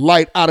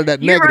light out of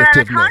that you negativeness. run out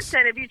of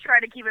content if you try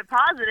to keep it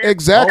positive.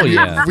 Exactly.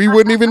 Oh, yeah. We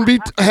wouldn't even be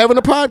having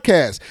a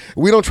podcast.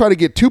 We don't try to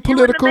get too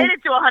political. You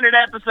wouldn't have made it to 100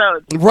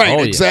 episodes. Right,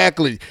 Oh,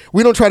 exactly.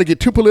 We don't try to get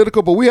too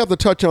political, but we have to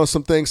touch on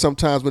some things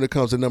sometimes when it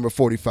comes to number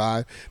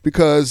 45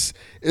 because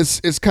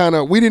it's kind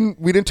of we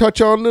didn't touch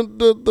on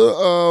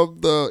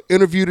the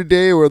interview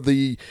today or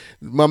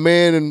my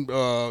man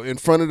in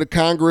front of the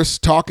Congress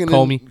talking.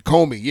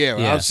 Comey,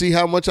 yeah. I see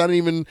how much I didn't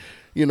even.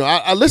 You know,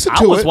 I listened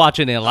to it. I was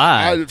watching it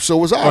live. So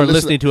was I. Or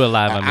listening to it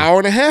live. An hour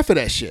and a half of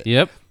that shit.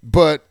 Yep.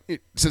 But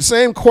it's the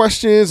same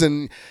questions,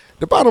 and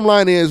the bottom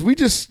line is we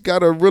just got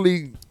to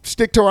really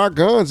stick to our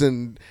guns,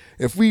 and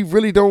if we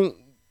really don't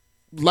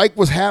like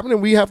what's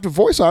happening, we have to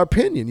voice our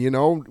opinion, you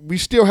know. We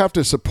still have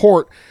to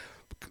support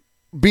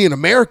being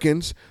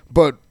Americans,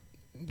 but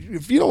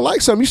if you don't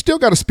like something, you still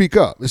got to speak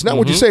up. It's not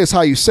what you say, it's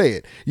how you say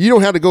it. You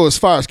don't have to go as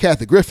far as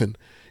Kathy Griffin,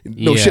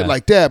 shit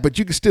like that, but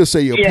you can still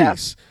say your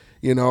piece.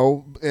 You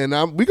know, and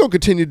we're going to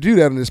continue to do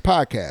that in this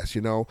podcast,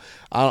 you know.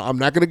 I'm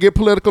not going to get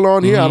political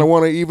on here. I don't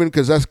want to even,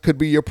 because that could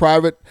be your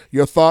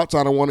thoughts.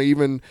 I don't want to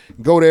even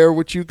go there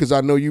with you because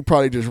I know you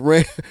probably just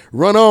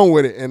run on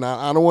with it. And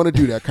I don't want to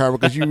do that, Carmen,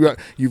 because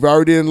you've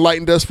already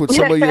enlightened us with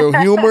some of your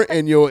humor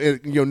and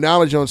your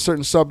knowledge on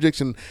certain subjects,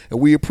 and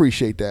we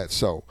appreciate that.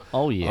 So,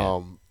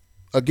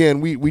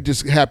 again, we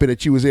just happy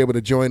that you was able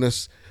to join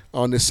us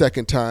on this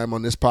second time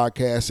on this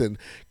podcast, and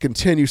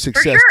continue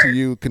success to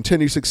you.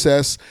 Continue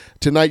success.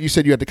 Tonight you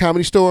said you at the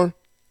Comedy Store?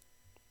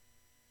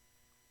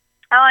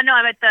 Oh, no,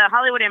 I'm at the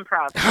Hollywood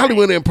Improv.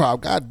 Hollywood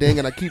Improv. God dang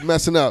it, I keep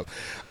messing up.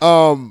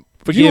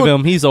 Forgive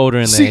him. He's older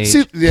in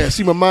the age.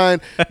 See my mind.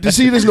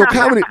 There's no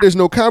comedy. There's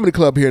no comedy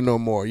club here no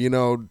more. You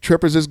know,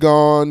 Trippers is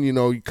gone. You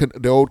know,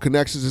 the old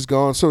Connections is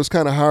gone. So it's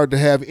kind of hard to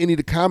have any of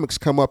the comics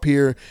come up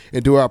here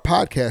and do our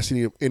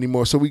podcast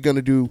anymore. So we're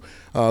gonna do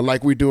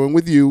like we're doing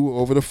with you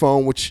over the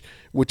phone, which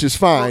is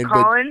fine.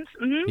 Collins.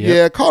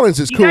 Yeah, Collins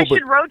is cool. You guys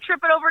should road trip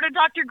it over to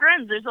Dr.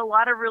 Grimm's. There's a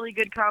lot of really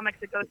good comics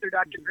that go through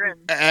Dr.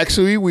 Grimm's.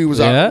 Actually, we was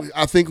out.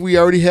 I think we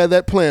already had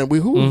that plan.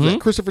 Who was that?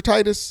 Christopher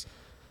Titus.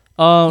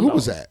 Who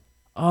was that?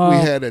 We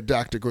had a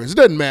Dr. Grimm's. It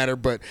doesn't matter,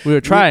 but we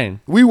were trying.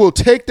 We will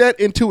take that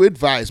into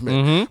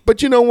advisement.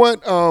 But you know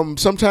what?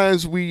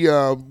 Sometimes we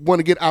want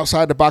to get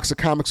outside the box of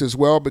comics as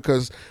well,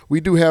 because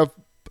we do have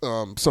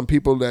some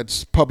people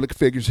that's public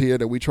figures here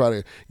that we try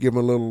to give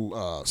them a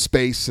little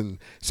space and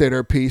say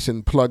their piece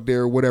and plug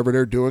their whatever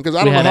they're doing. Because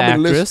I don't know how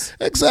many lists.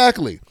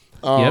 Exactly.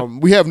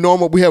 We have a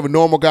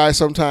normal guy.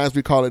 Sometimes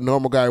we call it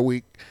Normal Guy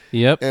Week.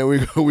 Yep. And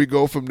we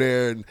go from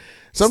there, and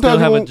sometimes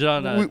we have a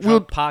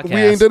drunk podcast.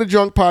 We ain't done a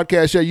drunk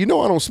podcast yet. You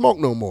know I don't smoke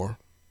no more.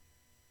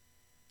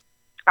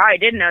 I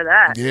didn't know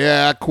that.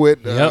 Yeah, I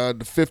quit the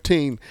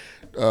 15,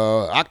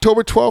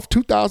 October 12th,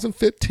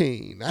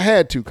 2015. I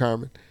had to,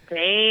 Carmen.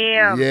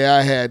 Damn. Yeah,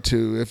 I had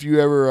to. If you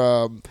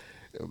ever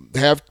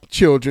have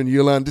children,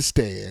 you'll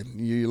understand.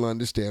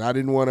 I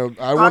didn't want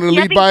to. I want to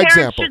lead by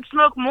example. Should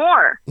smoke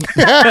more.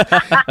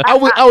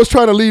 I was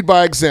trying to lead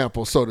by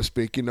example, so to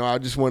speak. You know, I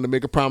just wanted to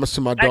make a promise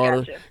to my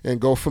daughter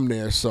and go from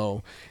there.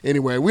 So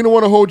anyway, we don't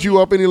want to hold you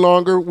up any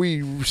longer.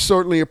 We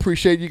certainly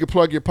appreciate you can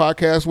plug your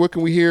podcast. What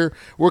can we hear?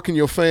 What can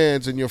your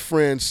fans and your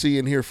friends see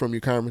and hear from you,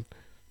 Carmen?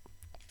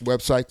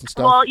 Websites and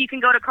stuff. Well, you can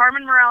go to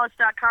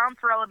CarmenMorales.com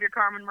for all of your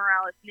Carmen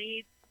Morales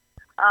needs.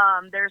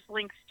 There's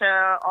links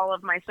to all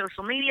of my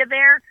social media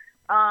there.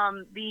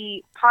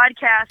 The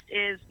podcast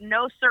is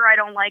No Sir, I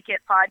Don't Like It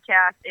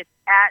podcast. It's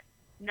at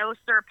No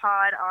Sir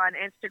Pod on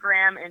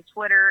Instagram and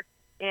Twitter,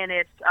 and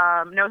it's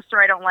No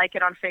Sir, I Don't Like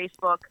It on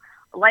Facebook.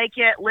 Like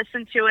it,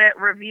 listen to it,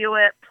 review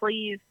it,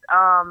 please,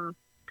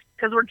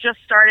 because we're just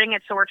starting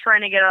it, so we're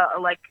trying to get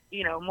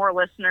more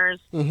listeners.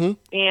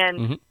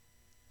 And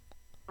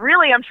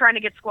really, I'm trying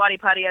to get Squatty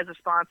Potty as a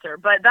sponsor,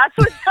 but that's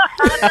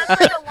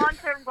like a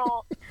long-term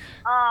goal.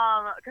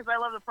 Because I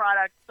love the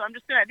product, so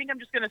I think I'm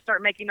just gonna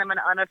start making them an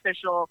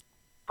unofficial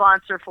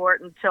sponsor for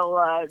it until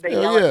they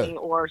yell at me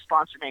or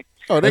sponsor me.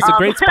 Oh, that's a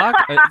great spot.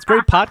 It's a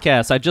great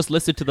podcast. I just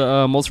listened to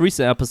the most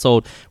recent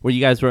episode where you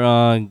guys were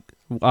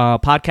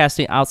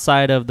podcasting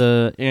outside of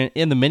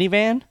in the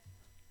minivan.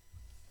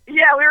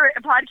 Yeah, we were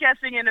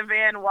podcasting in a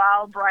van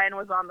while Brian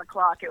was on the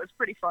clock. It was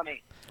pretty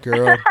funny.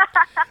 Girl,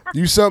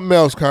 you something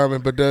else,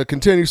 Carmen. But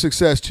continued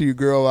success to you,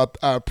 girl.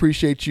 I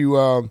appreciate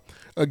you.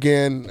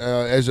 Again,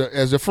 as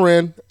a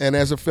friend and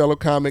as a fellow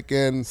comic,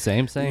 and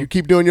same. You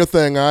keep doing your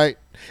thing, all right?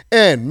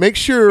 And make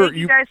sure Thank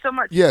you guys so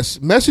much. Yes,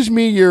 message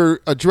me your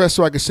address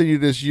so I can send you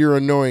this "You're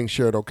Annoying"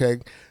 shirt. Okay,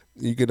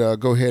 you could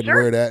go ahead and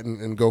wear that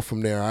and go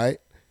from there. All right?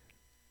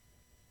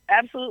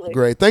 Absolutely.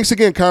 Great. Thanks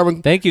again,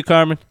 Carmen. Thank you,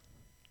 Carmen.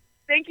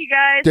 Thank you,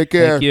 guys. Take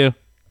care. Thank you.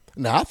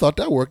 Now, I thought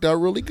that worked out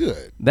really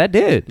good. That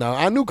did. Now,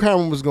 I knew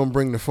Carmen was going to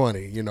bring the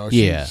funny. You know,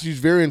 she's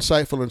very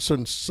insightful in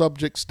certain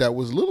subjects that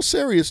was a little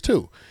serious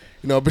too.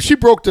 You know, but she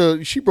broke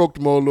the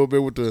mold a little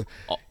bit with the.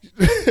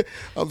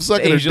 I'm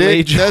sucking her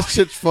dick. That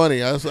shit's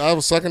funny. I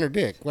was sucking her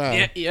dick.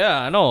 Wow.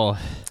 Yeah, I know.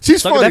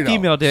 She's Sucking funny. That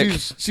female dick.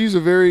 She's a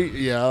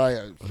very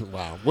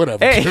wow.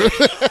 Whatever. Hey.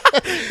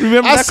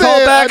 Remember that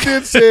callback? I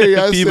did say.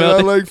 I said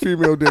I like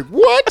female dick.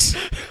 What?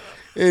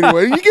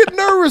 Anyway, you get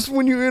nervous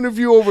when you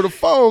interview over the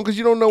phone because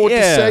you don't know what to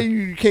say.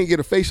 You can't get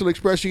a facial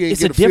expression. You can't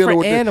get a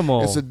different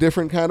animal. It's a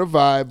different kind of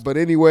vibe. But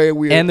anyway,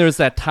 and there's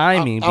that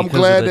timing. I'm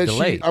glad of the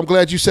delay. I'm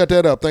glad you set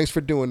that up. Thanks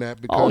for doing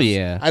that. Because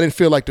I didn't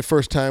feel like the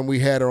first time we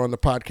had her on the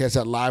podcast,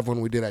 that live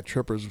one we did at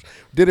Trippers,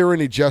 did her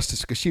any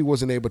justice because she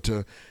wasn't able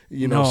to,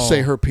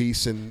 say her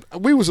piece, and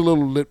we was a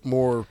little bit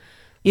more.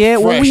 Yeah,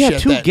 well, we had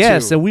two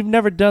guests, and we've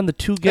never done the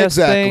two guest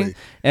thing,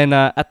 and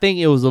I think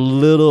it was a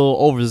little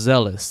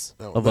overzealous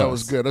of us. That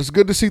was good. It's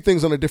good to see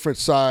things on a different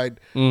side,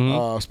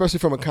 especially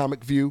from a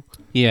comic view,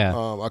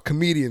 a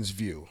comedian's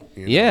view.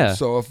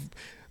 So if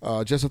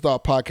Just a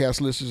Thought podcast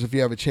listeners, if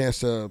you have a chance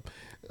to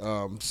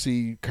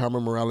see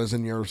Carmen Morales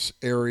in your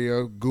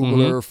area,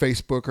 Google her,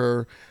 Facebook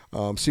her,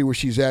 see where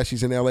she's at.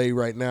 She's in L.A.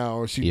 right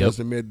now. She does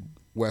the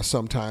Midwest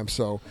sometimes,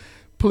 so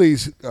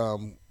please.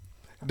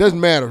 It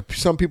doesn't matter.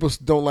 Some people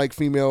don't like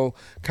female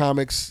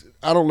comics.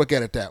 I don't look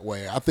at it that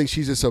way. I think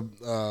she's just a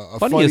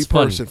funny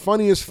person.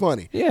 Funny is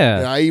funny. Yeah.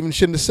 And I even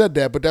shouldn't have said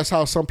that, but that's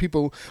how some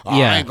people.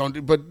 I ain't gonna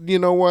do. But you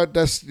know what?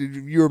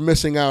 You're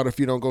missing out if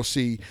you don't go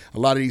see a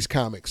lot of these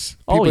comics.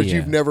 People that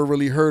you've never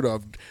really heard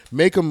of.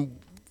 Make them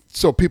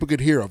so people could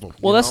hear of them.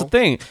 Well, that's the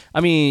thing. I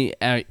mean,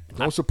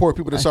 don't support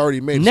people that's already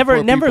made.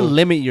 Never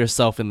limit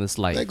yourself in this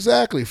life.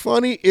 Exactly.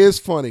 Funny is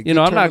funny.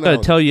 I'm not going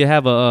to tell you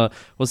have a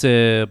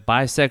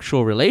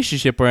bisexual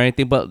relationship or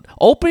anything, but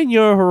open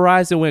your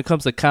horizon when it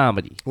comes to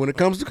comedy. When it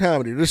comes to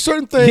comedy, there's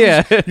certain things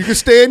you can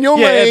stay in your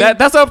lane. Yeah,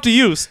 that's up to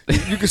you.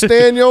 You can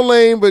stay in your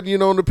lane, but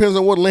it depends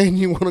on what lane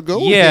you want to go.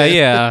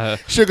 Yeah.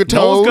 Sugar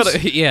toes.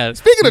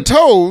 Speaking of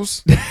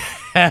toes.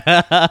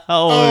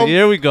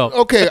 Here we go.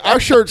 Okay, our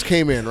shirts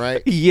came in,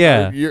 right?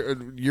 Yeah.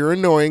 You're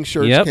annoying.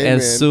 Shirts came in.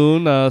 And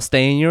soon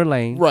stay in your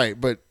lane. Right,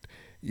 but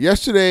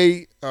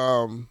yesterday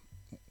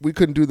we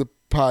couldn't do the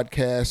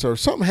podcast or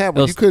something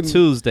happened. You couldn't.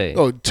 Tuesday.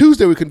 Oh,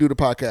 Tuesday we couldn't do the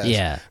podcast.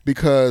 Yeah.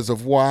 Because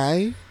of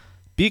why?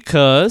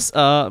 Because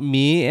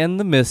me and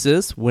the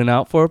missus went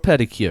out for a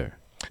pedicure.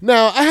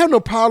 Now, I have no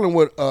problem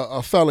with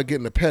a fella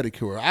getting a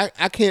pedicure.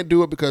 I can't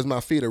do it because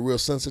my feet are real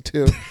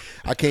sensitive.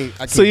 I can't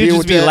so you deal just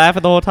with be that.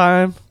 Laughing the whole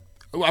time?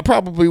 I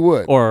probably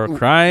would. Or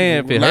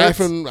crying if it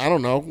laughing, hurts? I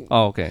don't know.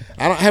 Oh, okay.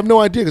 I have no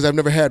idea because I've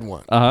never had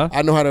one.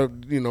 I know how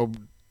to,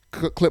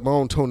 clip my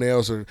own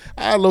toenails or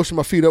I lotion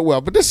my feet up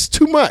well, but this is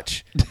too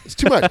much. It's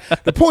too much.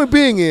 The point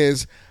being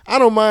is I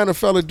don't mind a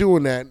fella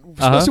doing that,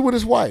 especially with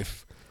his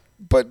wife.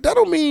 But that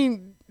don't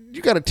mean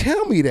you got to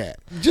tell me that.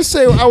 Just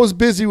say I was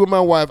busy with my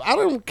wife. I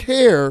don't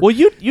care. Well,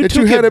 you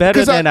took it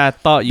better than I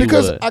thought you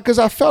would. Because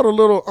I felt a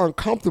little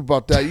uncomfortable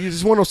about that.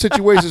 It's one of those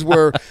situations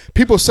where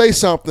people say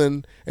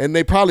something and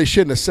they probably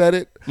shouldn't have said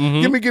it.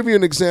 Let me give you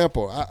an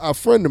example. A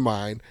friend of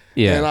mine,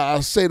 and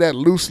I'll say that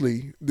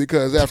loosely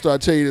because after I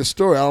tell you this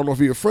story, I don't know if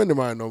he's a friend of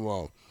mine no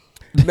more.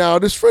 Now,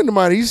 this friend of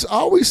mine, he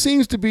always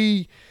seems to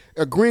be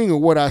agreeing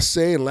with what I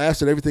say and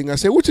laughs at everything I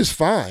say, which is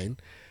fine.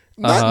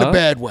 Not in a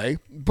bad way,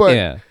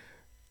 but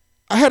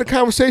I had a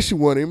conversation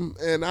with him,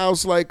 and I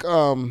was like,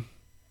 we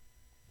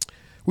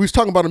was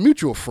talking about a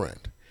mutual friend.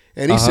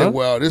 And he said,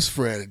 well, this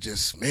friend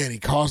he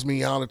calls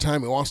me all the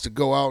time. He wants to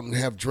go out and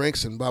have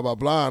drinks and blah, blah,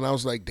 blah. And I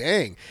was like,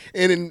 dang.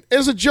 And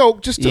as a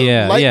joke, just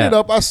to lighten it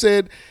up, I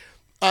said,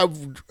 I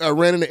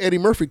ran into Eddie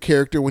Murphy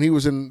character when he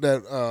was in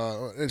that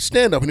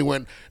stand-up, and he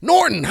went,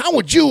 Norton, how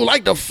would you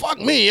like to fuck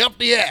me up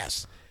the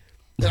ass?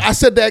 I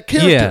said that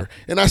character,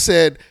 and I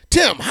said,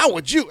 Tim, how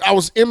would you? I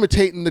was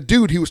imitating the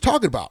dude he was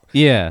talking about.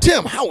 Yeah.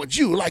 Tim, how would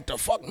you like to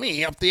fuck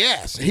me up the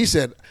ass? And he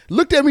said,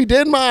 looked at me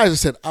dead in my eyes and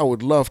said, I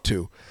would love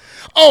to.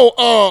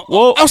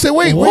 Well, I said,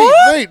 wait,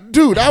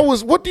 dude,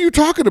 what are you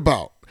talking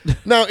about?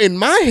 Now, in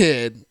my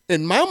head,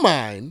 in my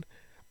mind,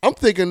 I'm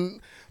thinking,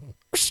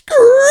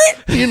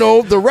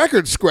 the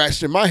record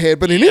scratched in my head,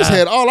 but in his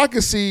head, all I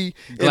could see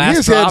in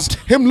his head is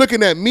him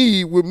looking at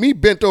me with me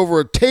bent over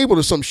a table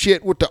or some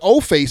shit with the O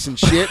face and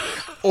shit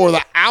or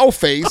the owl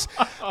face.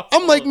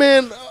 I'm like,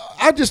 man,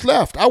 I just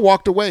left. I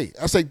walked away.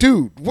 I said,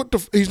 dude, what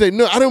the? He's like,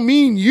 no, I don't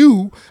mean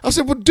you. I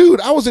said, well, dude,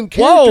 I was in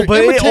character. Whoa,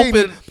 but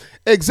imitating.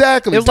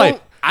 Exactly. It was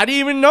like, I didn't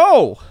even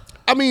know.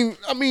 I mean,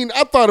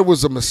 I thought it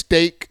was a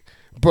mistake.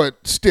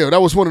 But still,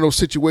 that was one of those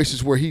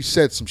situations where he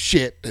said some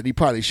shit that he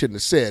probably shouldn't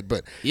have said.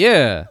 But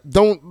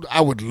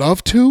I would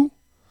love to.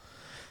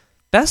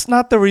 That's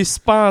not the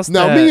response.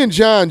 Now, me and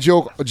John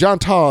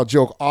Tall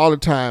joke all the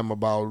time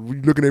about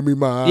looking at me in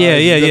my eyes.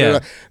 Yeah.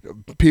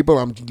 People,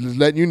 I'm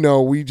letting you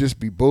know, we just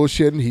be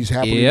bullshitting. He's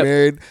happily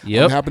married.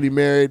 I'm happily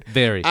married.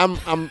 Very.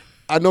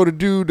 I know the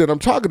dude that I'm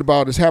talking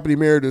about is happily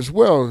married as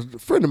well. A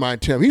friend of mine,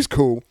 Tim, he's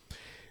cool.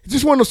 It's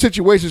just one of those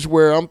situations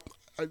where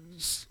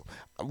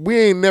we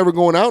ain't never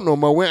going out no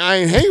more. I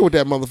ain't hanging with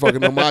that motherfucker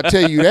no more. I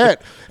tell you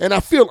that. And I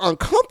feel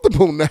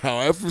uncomfortable now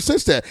ever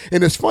since that.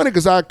 And it's funny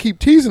because I keep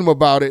teasing him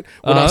about it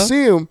when I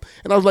see him.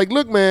 And I was like,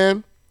 look,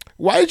 man,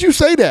 why did you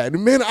say that?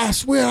 And man, I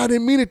swear I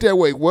didn't mean it that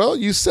way. Well,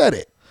 you said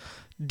it.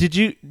 Did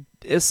you,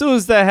 as soon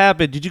as that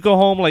happened, did you go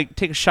home, like,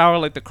 take a shower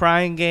like the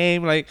Crying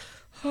Game? Like,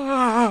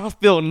 I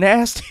feel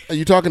nasty. Are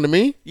you talking to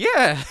me?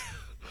 Yeah.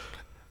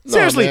 No,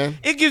 Seriously, man.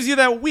 it gives you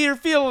that weird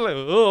feeling like,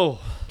 oh.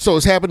 So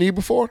it's happened to you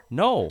before?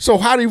 No. So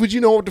how would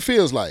you know what the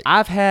feels like?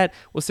 I've had,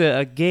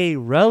 a gay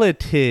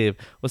relative,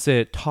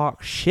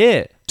 talk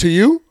shit. To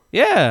you?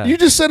 Yeah. You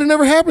just said it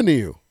never happened to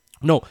you.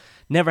 No,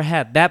 never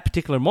had that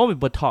particular moment,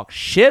 but talk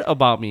shit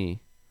about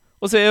me.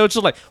 It was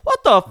just like,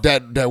 what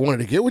the? That wanted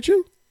to get with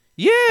you?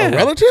 Yeah. A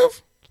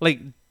relative? Like,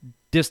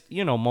 just,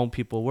 Hmong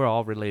people, we're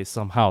all related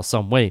somehow,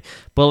 some way.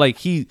 But, like,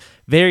 he,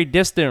 very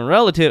distant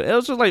relative. It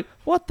was just like,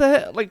 what the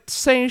hell? Like,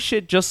 saying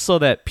shit just so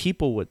that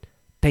people would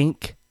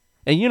think.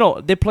 And,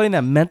 they're playing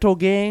that mental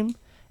game,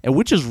 and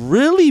which is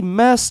really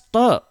messed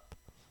up,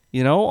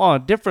 on a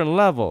different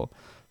level.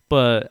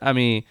 But, I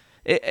mean,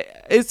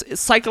 it's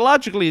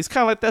psychologically, it's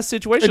kind of like that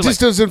situation. It just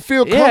doesn't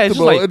feel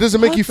comfortable. Like, it doesn't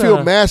make you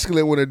feel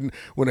masculine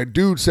when a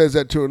dude says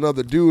that to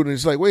another dude, and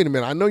it's like, wait a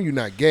minute, I know you're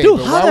not gay. Dude,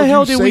 but how why the hell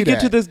would you did we say get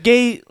to this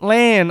gay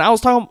land?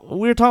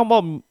 We were talking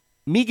about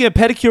me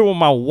getting pedicure with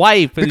my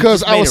wife. And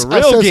because I said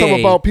gay. something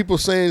about people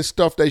saying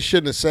stuff they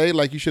shouldn't have said,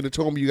 like you should have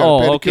told me you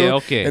got a pedicure.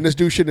 Okay. And this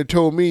dude shouldn't have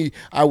told me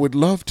I would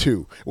love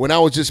to. When I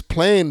was just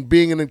playing,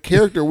 being in a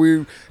character, we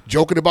were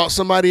joking about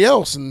somebody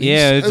else. And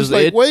it's just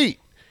like, wait.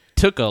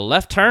 Took a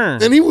left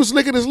turn. And he was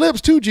licking his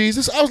lips too,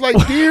 Jesus. I was like,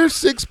 dear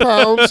 6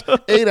 pounds,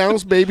 8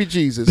 ounce baby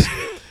Jesus,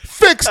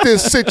 fix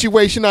this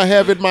situation I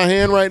have in my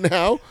hand right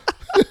now.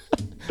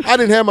 I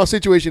didn't have my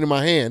situation in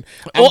my hand.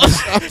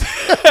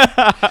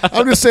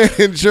 I'm just saying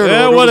in general.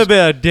 That would have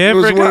been a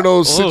different. It was one of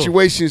those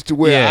situations to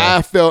where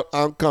I felt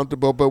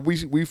uncomfortable, but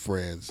we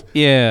friends.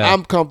 Yeah,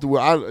 I'm comfortable.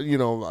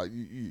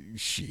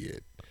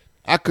 Shit.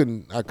 I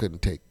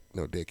couldn't take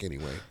no dick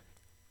anyway.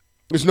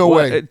 There's no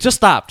way. Just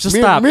stop.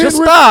 Stop.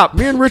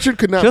 Me and Richard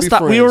could not be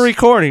stop. friends. We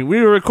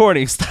were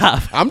recording.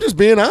 Stop. I'm just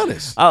being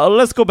honest.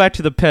 Let's go back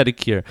to the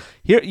pedicure.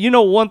 Here,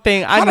 one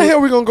thing. How the hell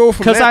are we going to go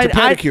from that to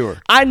pedicure?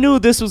 I knew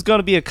this was going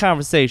to be a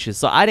conversation,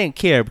 so I didn't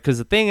care because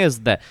the thing is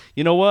that,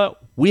 you know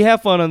what? We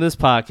have fun on this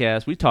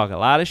podcast. We talk a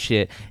lot of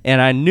shit, and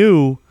I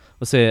knew,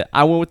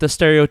 I went with the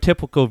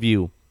stereotypical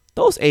view.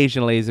 Those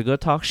Asian ladies are going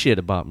to talk shit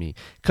about me.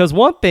 Because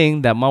one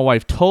thing that my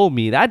wife told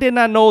me, I did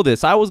not know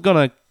this. I was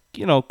going to,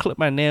 clip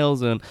my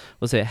nails and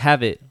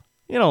have it,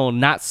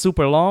 not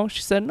super long.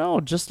 She said, no,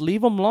 just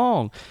leave them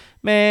long.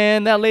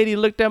 Man, that lady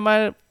looked at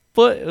my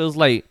foot. It was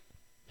like,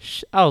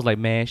 I was like,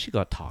 man, she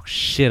gonna talk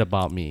shit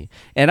about me.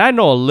 And I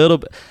know a little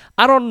bit.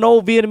 I don't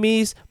know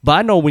Vietnamese, but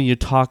I know when you're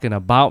talking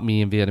about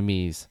me in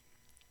Vietnamese.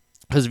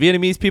 Because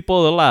Vietnamese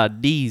people, a lot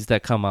of D's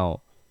that come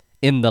out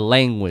in the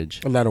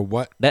language. A lot of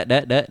what? That.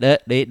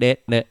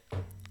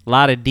 A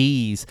lot of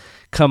D's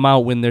come out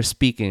when they're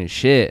speaking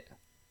shit.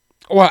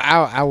 Well,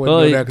 I wouldn't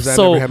know that because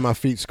I never had my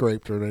feet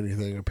scraped or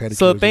anything. Or pedicures.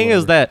 So the thing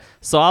is that,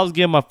 I was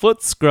getting my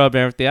foot scrubbed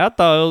and everything. I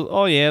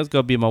thought, it's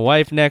going to be my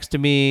wife next to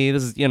me.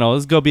 This is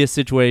going to be a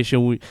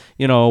situation.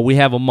 We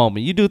have a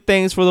moment. You do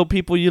things for the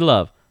people you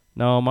love.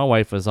 No, my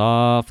wife was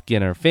off,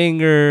 getting her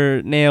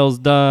fingernails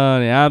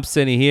done, and I'm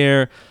sitting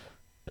here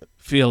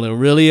feeling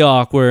really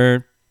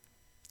awkward.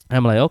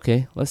 I'm like,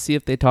 okay, let's see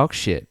if they talk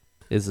shit.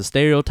 Is the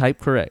stereotype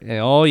correct? And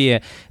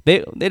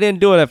they didn't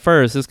do it at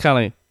first. It's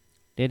kind of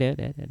like,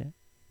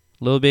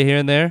 a little bit here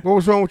and there. What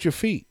was wrong with your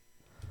feet?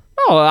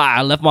 No,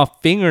 I left my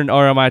finger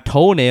or my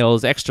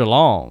toenails extra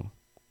long.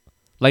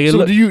 Like,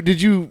 so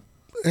did you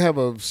have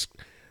a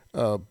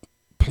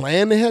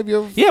plan to have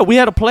your? Yeah, we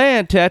had a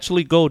plan to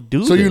actually go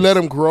do. So you let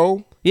them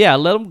grow? Yeah, I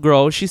let them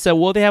grow. She said,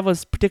 well, they have a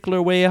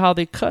particular way of how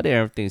they cut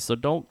everything, so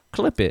don't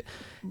clip it.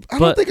 I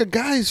don't think a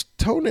guy's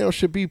toenail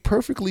should be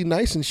perfectly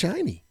nice and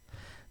shiny.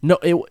 No,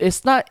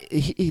 it's not.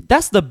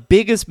 That's the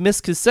biggest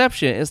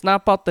misconception. It's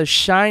not about the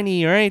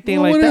shiny or anything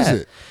like that. What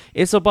is it?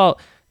 It's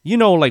about,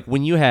 like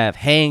when you have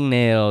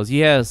hangnails,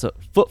 you have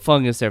foot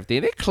fungus,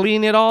 everything. They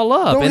clean it all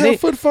up. Don't have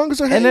foot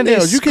fungus or hangnails. And then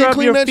they you can't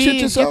clean that shit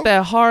yourself. Get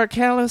that hard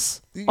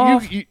callus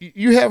off.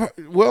 You have.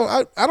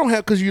 Well, I don't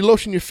have because you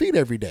lotion your feet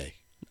every day.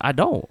 I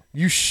don't.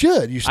 You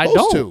should. You're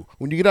supposed to.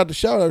 When you get out the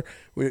shower,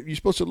 you're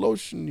supposed to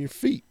lotion your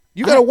feet.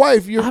 You got a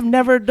wife. I've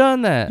never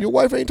done that. Your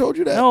wife ain't told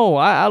you that? No,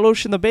 I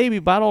lotion the baby,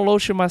 but I don't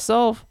lotion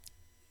myself.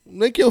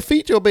 Make your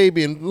feet your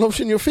baby and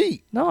lotion your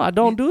feet. No, I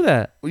don't do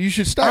that. Well, you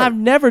should start. I've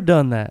never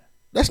done that.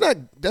 That's not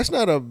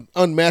a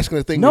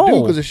unmasculine thing to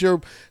do because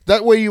it's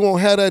that way you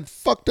won't have that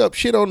fucked up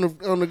shit on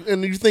the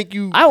and you think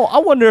you. I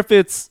wonder if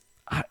it's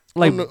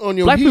like on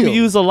your black heel. people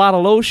use a lot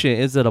of lotion.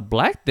 Is it a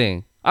black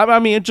thing? I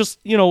mean, it just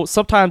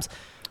sometimes.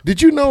 Did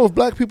you know if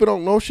black people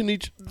don't lotion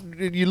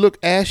you look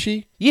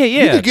ashy? Yeah.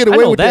 You could get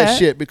away with that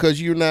shit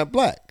because you're not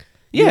black.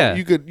 Yeah.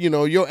 You could,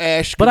 your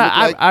ash. But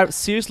I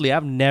seriously,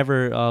 I've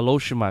never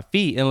lotioned my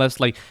feet unless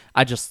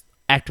I just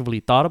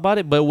actively thought about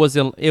it. But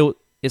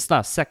it's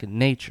not second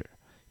nature.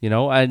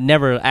 I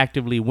never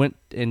actively went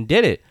and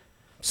did it.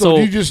 So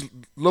do you just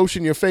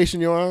lotion your face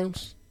and your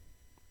arms?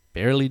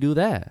 Barely do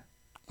that.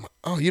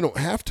 Oh, you don't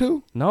have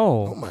to?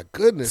 No. Oh my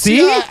goodness!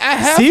 See, I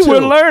have see, to. we're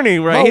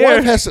learning right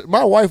here.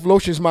 My wife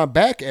lotions my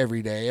back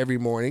every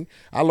morning.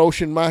 I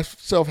lotion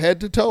myself head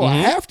to toe. I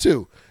have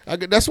to.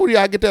 That's where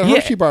I get that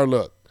Hershey bar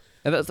look.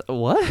 And that's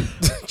what?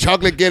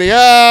 Chocolate giddy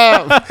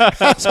up.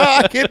 That's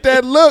how I get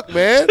that look,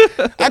 man.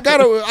 I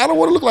don't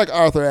want to look like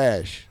Arthur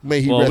Ashe.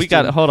 May he rest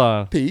in hold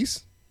on.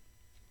 peace.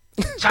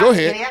 Go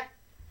ahead.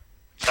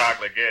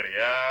 Chocolate giddy,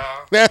 yeah.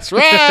 That's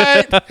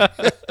right.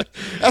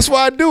 That's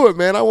why I do it,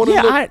 man. I want to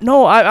look.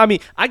 I mean,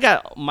 I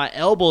got my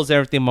elbows,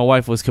 everything. My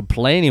wife was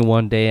complaining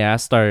one day, and I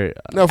started.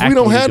 Now, if we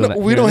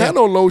don't have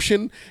no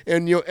lotion,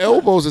 and your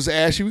elbows is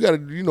ashy, we got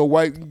to,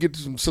 wipe, get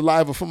some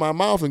saliva from my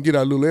mouth and get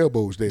our little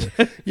elbows there.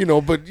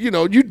 But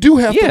you do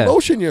have to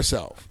lotion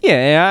yourself.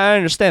 Yeah, I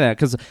understand that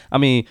because I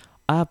mean,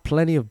 I have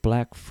plenty of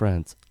black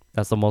friends.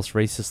 That's the most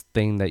racist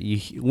thing that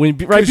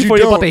right before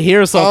you're about to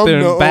hear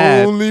something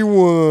bad. I'm the only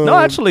one. No,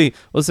 actually,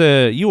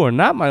 you are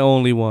not my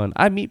only one.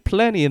 I meet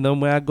plenty of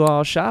them when I go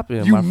out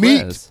shopping. You my meet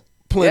friends.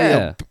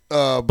 plenty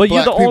of but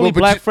you're the people, only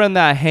black friend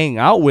that I hang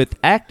out with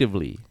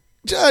actively.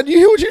 John, you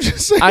hear what you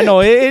just said? I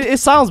know it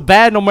sounds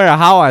bad no matter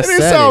how I said it. It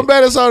didn't sound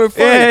bad. It sounded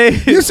funny. Yeah.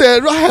 You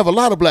said I have a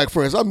lot of black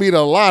friends. I meet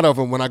a lot of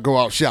them when I go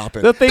out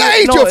shopping. The thing, they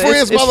ain't your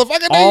friends, it's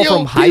motherfucker. All they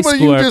from high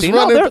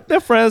school.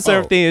 They're friends. Oh,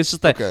 everything. It's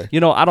just that okay.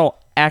 I don't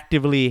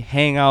actively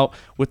hang out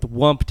with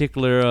one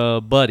particular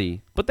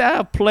buddy, but I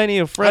have plenty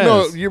of friends. I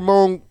know your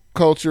Hmong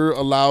culture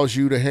allows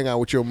you to hang out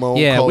with your Hmong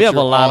culture. Yeah, we have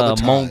a lot of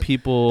time. Hmong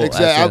people.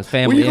 Exactly.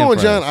 Family Where you going,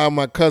 friends. John?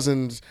 My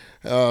cousin's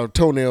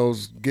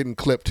toenails getting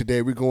clipped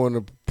today. We're going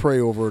to pray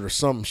over it or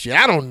some shit.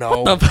 I don't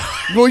know.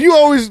 Well, you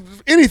always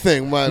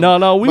anything. We have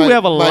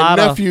a lot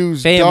of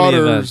family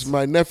events.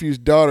 My nephew's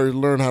daughter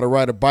learned how to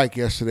ride a bike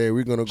yesterday.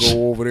 We're going to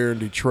go over there in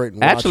Detroit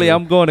and Actually, watch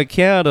her. I'm going to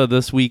Canada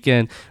this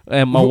weekend,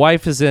 and my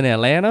wife is in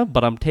Atlanta,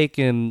 but I'm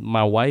taking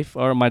my wife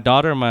or my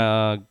daughter,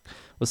 my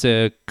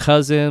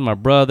cousin, my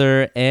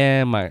brother,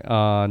 and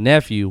my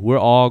nephew. We're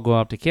all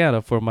going up to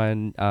Canada for my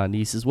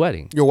niece's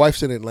wedding. Your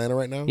wife's in Atlanta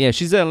right now? Yeah,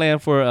 she's in Atlanta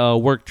for a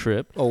work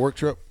trip. Oh, work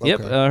trip? Okay.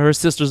 Yep. Her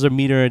sisters are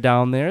meeting her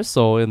down there,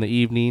 so in the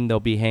evening they'll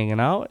be hanging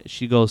out.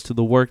 She goes to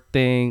the work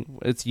thing.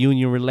 It's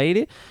union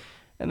related,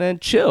 and then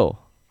chill.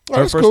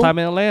 Her first time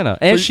in Atlanta.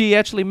 And she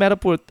actually met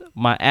up with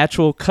my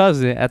actual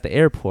cousin at the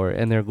airport,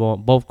 and they're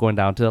both going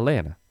down to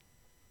Atlanta,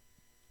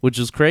 which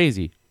is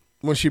crazy.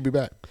 When she'll be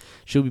back?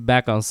 She'll be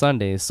back on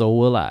Sunday, so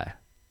will I.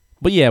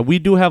 But yeah, we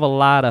do have a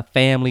lot of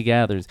family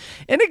gatherings.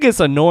 And it gets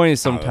annoying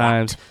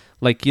sometimes.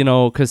 Like,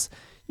 because,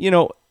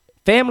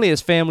 family is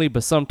family,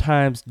 but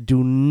sometimes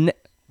do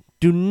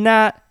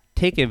not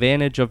take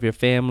advantage of your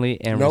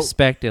family and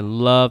respect and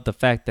love the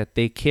fact that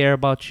they care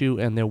about you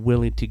and they're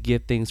willing to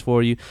give things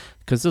for you.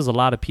 Because there's a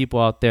lot of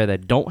people out there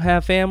that don't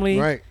have family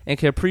and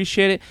can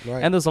appreciate it.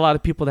 Right. And there's a lot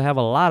of people that have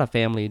a lot of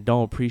family and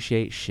don't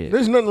appreciate shit.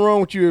 There's nothing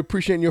wrong with you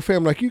appreciating your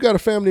family. Like, you got a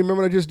family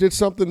member that just did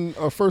something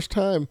first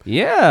time.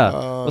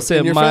 Yeah.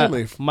 In your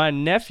family. My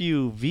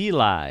nephew,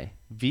 Vili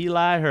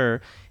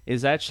Her,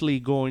 is actually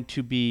going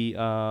to be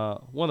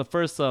one of the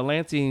first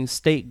Lansing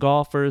State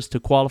golfers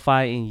to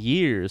qualify in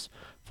years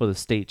for the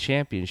state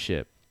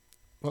championship.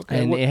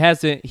 Okay, and it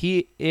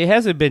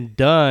hasn't been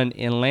done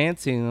in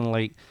Lansing in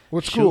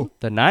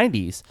the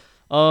 90s.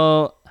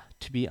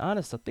 To be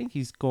honest, I think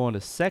he's going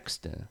to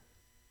Sexton.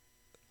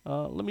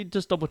 Let me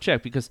just double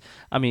check because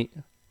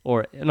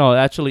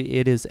actually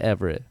it is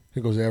Everett.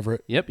 He goes to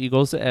Everett. Yep, he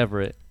goes to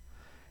Everett,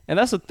 and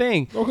that's the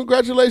thing. Well,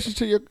 congratulations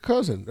to your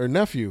cousin or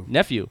nephew.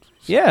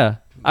 Yeah.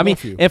 I mean,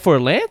 and for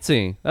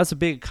Lansing, that's a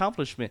big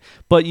accomplishment.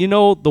 But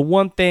the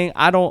one thing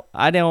I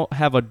don't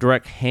have a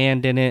direct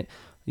hand in it.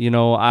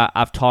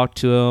 I've talked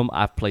to him.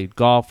 I've played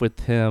golf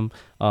with him.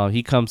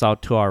 He comes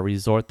out to our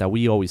resort that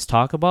we always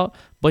talk about.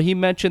 But he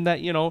mentioned that,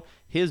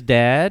 his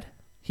dad,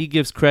 he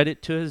gives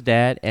credit to his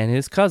dad and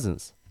his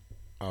cousins.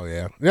 Oh,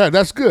 yeah. Yeah,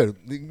 that's good.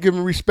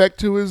 Giving respect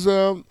to his...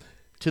 to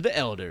the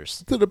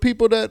elders. To the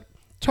people that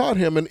taught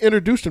him and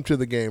introduced him to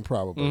the game,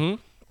 probably.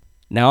 Mm-hmm.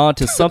 Now on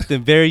to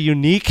something very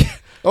unique.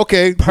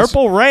 Okay.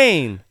 Purple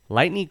Rain.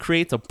 Lightning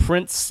creates a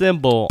Prince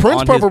symbol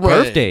on his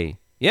birthday.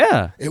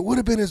 Yeah. It would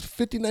have been his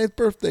 59th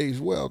birthday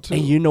as well, too.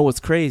 And you know what's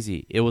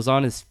crazy? It was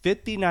on his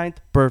 59th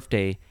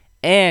birthday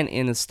and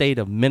in the state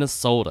of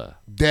Minnesota.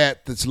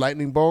 That's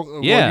lightning bolt?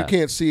 Yeah. Well, you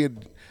can't see it,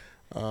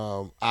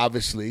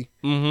 obviously.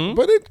 Mm-hmm.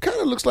 But it kind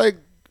of looks like...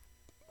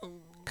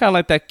 Kind of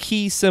like that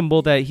key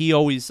symbol that he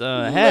always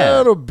had. A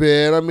little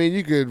bit. I mean,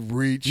 you could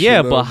reach.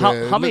 Yeah, but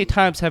how many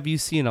times have you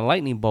seen a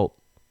lightning bolt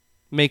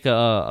make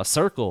a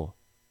circle?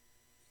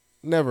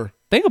 Never.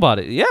 Think about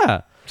it.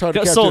 Yeah.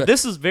 So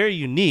this is very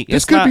unique.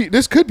 This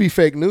could be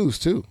fake news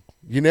too.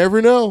 You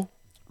never know.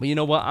 But you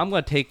know what? I'm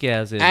gonna take it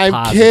as I'm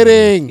positive.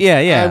 kidding.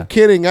 Yeah. I'm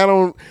kidding. I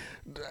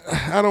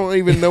don't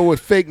even know what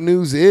fake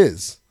news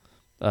is.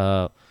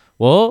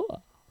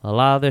 Well, a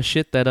lot of the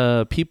shit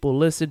that people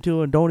listen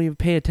to and don't even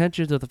pay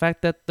attention to the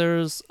fact that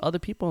there's other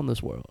people in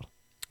this world.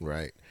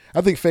 Right.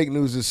 I think fake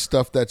news is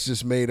stuff that's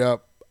just made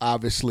up,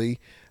 obviously,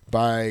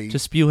 by to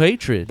spew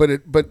hatred.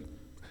 But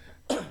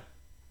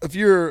if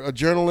you're a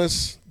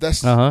journalist,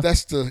 that's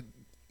the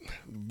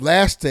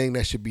last thing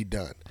that should be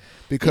done.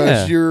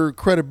 Because your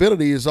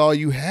credibility is all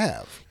you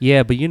have.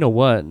 Yeah, but you know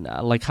what?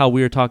 Like how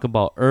we were talking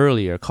about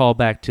earlier, call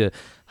back to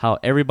how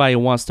everybody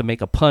wants to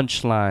make a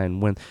punchline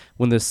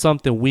when there's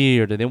something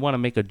weird, and they want to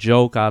make a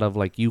joke out of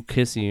like you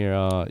kissing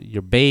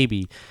your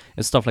baby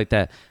and stuff like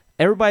that.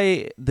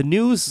 Everybody, the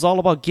news is all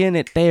about getting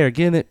it there,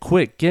 getting it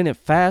quick, getting it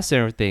fast, and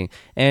everything.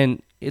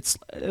 And it's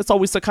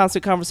always a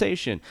constant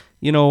conversation.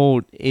 You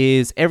know,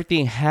 is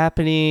everything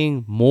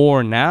happening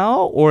more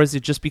now, or is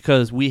it just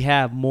because we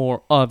have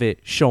more of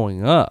it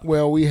showing up?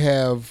 Well, we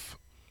have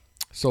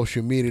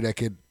social media that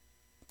could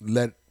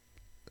let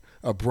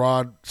a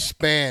broad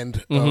span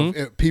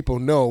of people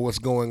know what's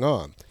going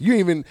on.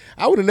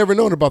 I would have never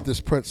known about this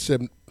Prince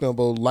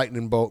symbol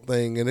lightning bolt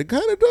thing, and it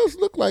kind of does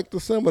look like the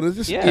symbol. It's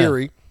just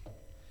eerie.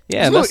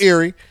 Yeah, it's a little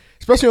eerie,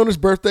 especially on his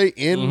birthday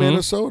in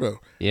Minnesota.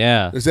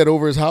 Yeah. Is that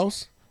over his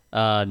house?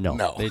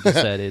 No. They just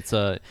said it's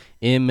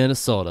in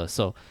Minnesota.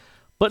 So,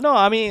 but no,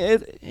 I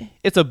mean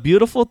it's a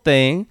beautiful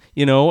thing,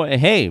 you know. And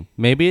hey,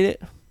 maybe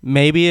it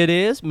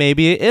is,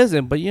 maybe it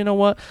isn't. But you know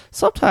what?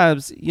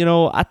 Sometimes, you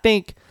know, I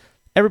think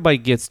everybody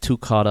gets too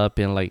caught up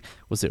in like,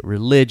 was it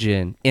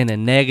religion in a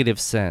negative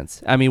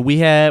sense? I mean, we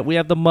have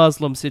the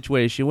Muslim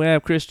situation, we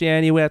have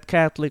Christianity, we have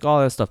Catholic, all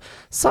that stuff.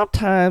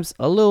 Sometimes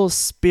a little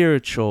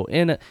spiritual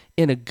in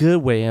a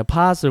good way, in a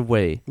positive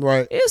way,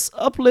 right? It's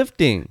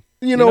uplifting.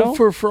 You know,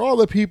 for all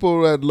the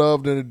people that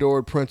loved and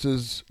adored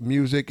Prince's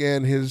music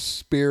and his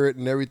spirit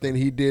and everything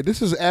he did,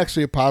 this is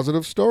actually a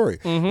positive story.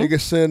 It can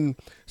send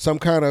some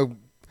kind of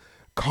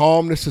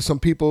calmness to some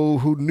people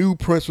who knew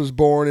Prince was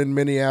born in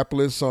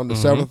Minneapolis on the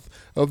 7th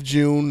of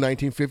June,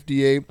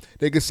 1958.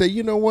 They could say,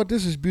 you know what,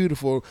 this is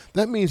beautiful.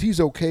 That means he's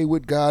okay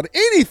with God.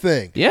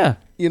 Anything. Yeah.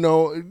 You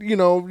know,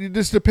 it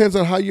just depends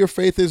on how your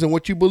faith is and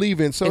what you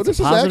believe in. So it's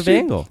a positive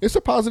angle. It's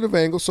a positive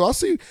angle. So I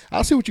see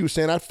what you were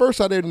saying. At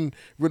first, I didn't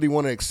really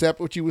want to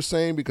accept what you were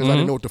saying because I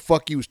didn't know what the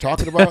fuck you was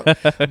talking about.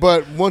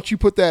 But once you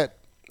put that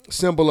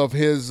symbol of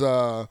his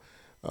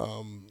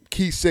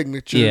key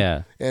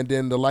signature and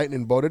then the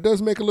lightning bolt, it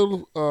does make a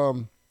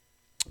little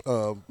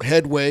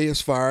headway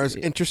as far as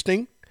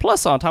interesting.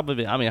 Plus, on top of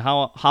it, I mean,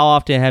 how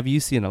often have you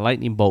seen a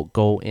lightning bolt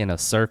go in a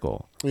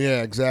circle?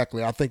 Yeah,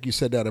 exactly. I think you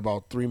said that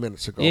about 3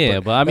 minutes ago. Yeah,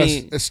 but I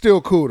mean, it's still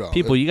cool though.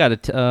 People, you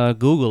got to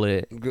Google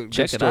it,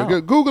 check it out.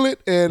 Google it,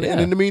 and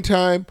in the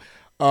meantime,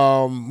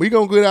 we're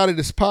gonna get out of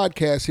this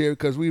podcast here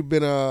because we've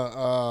been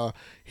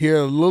here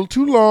a little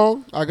too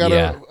long. I got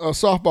a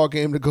softball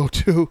game to go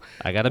to.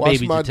 I got a watch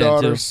baby my to tend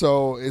daughter. to.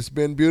 So it's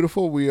been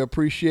beautiful. We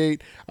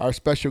appreciate our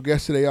special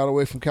guest today, all the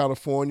way from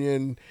California,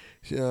 and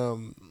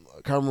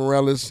Carmen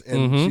Morales,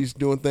 and she's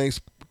doing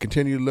things.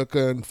 Continue to look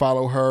and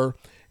follow her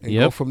and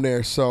go from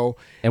there. So,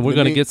 and we're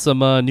gonna get some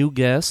new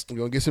guests. We're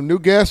gonna get some new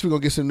guests. We're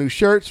gonna get some new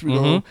shirts. We're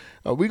gonna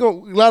a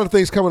lot of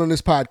things coming on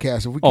this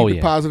podcast. If we keep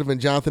it positive and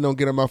Jonathan don't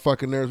get on my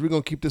fucking nerves, we're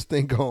gonna keep this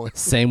thing going.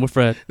 Same with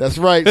Fred. That's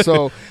right.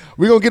 So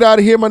we're gonna get out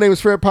of here. My name is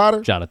Fred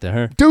Potter. Jonathan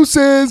Her.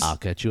 Deuces. I'll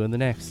catch you in the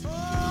next.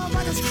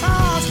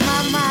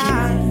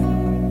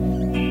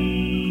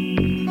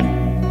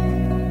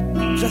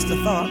 Just a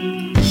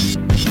thought.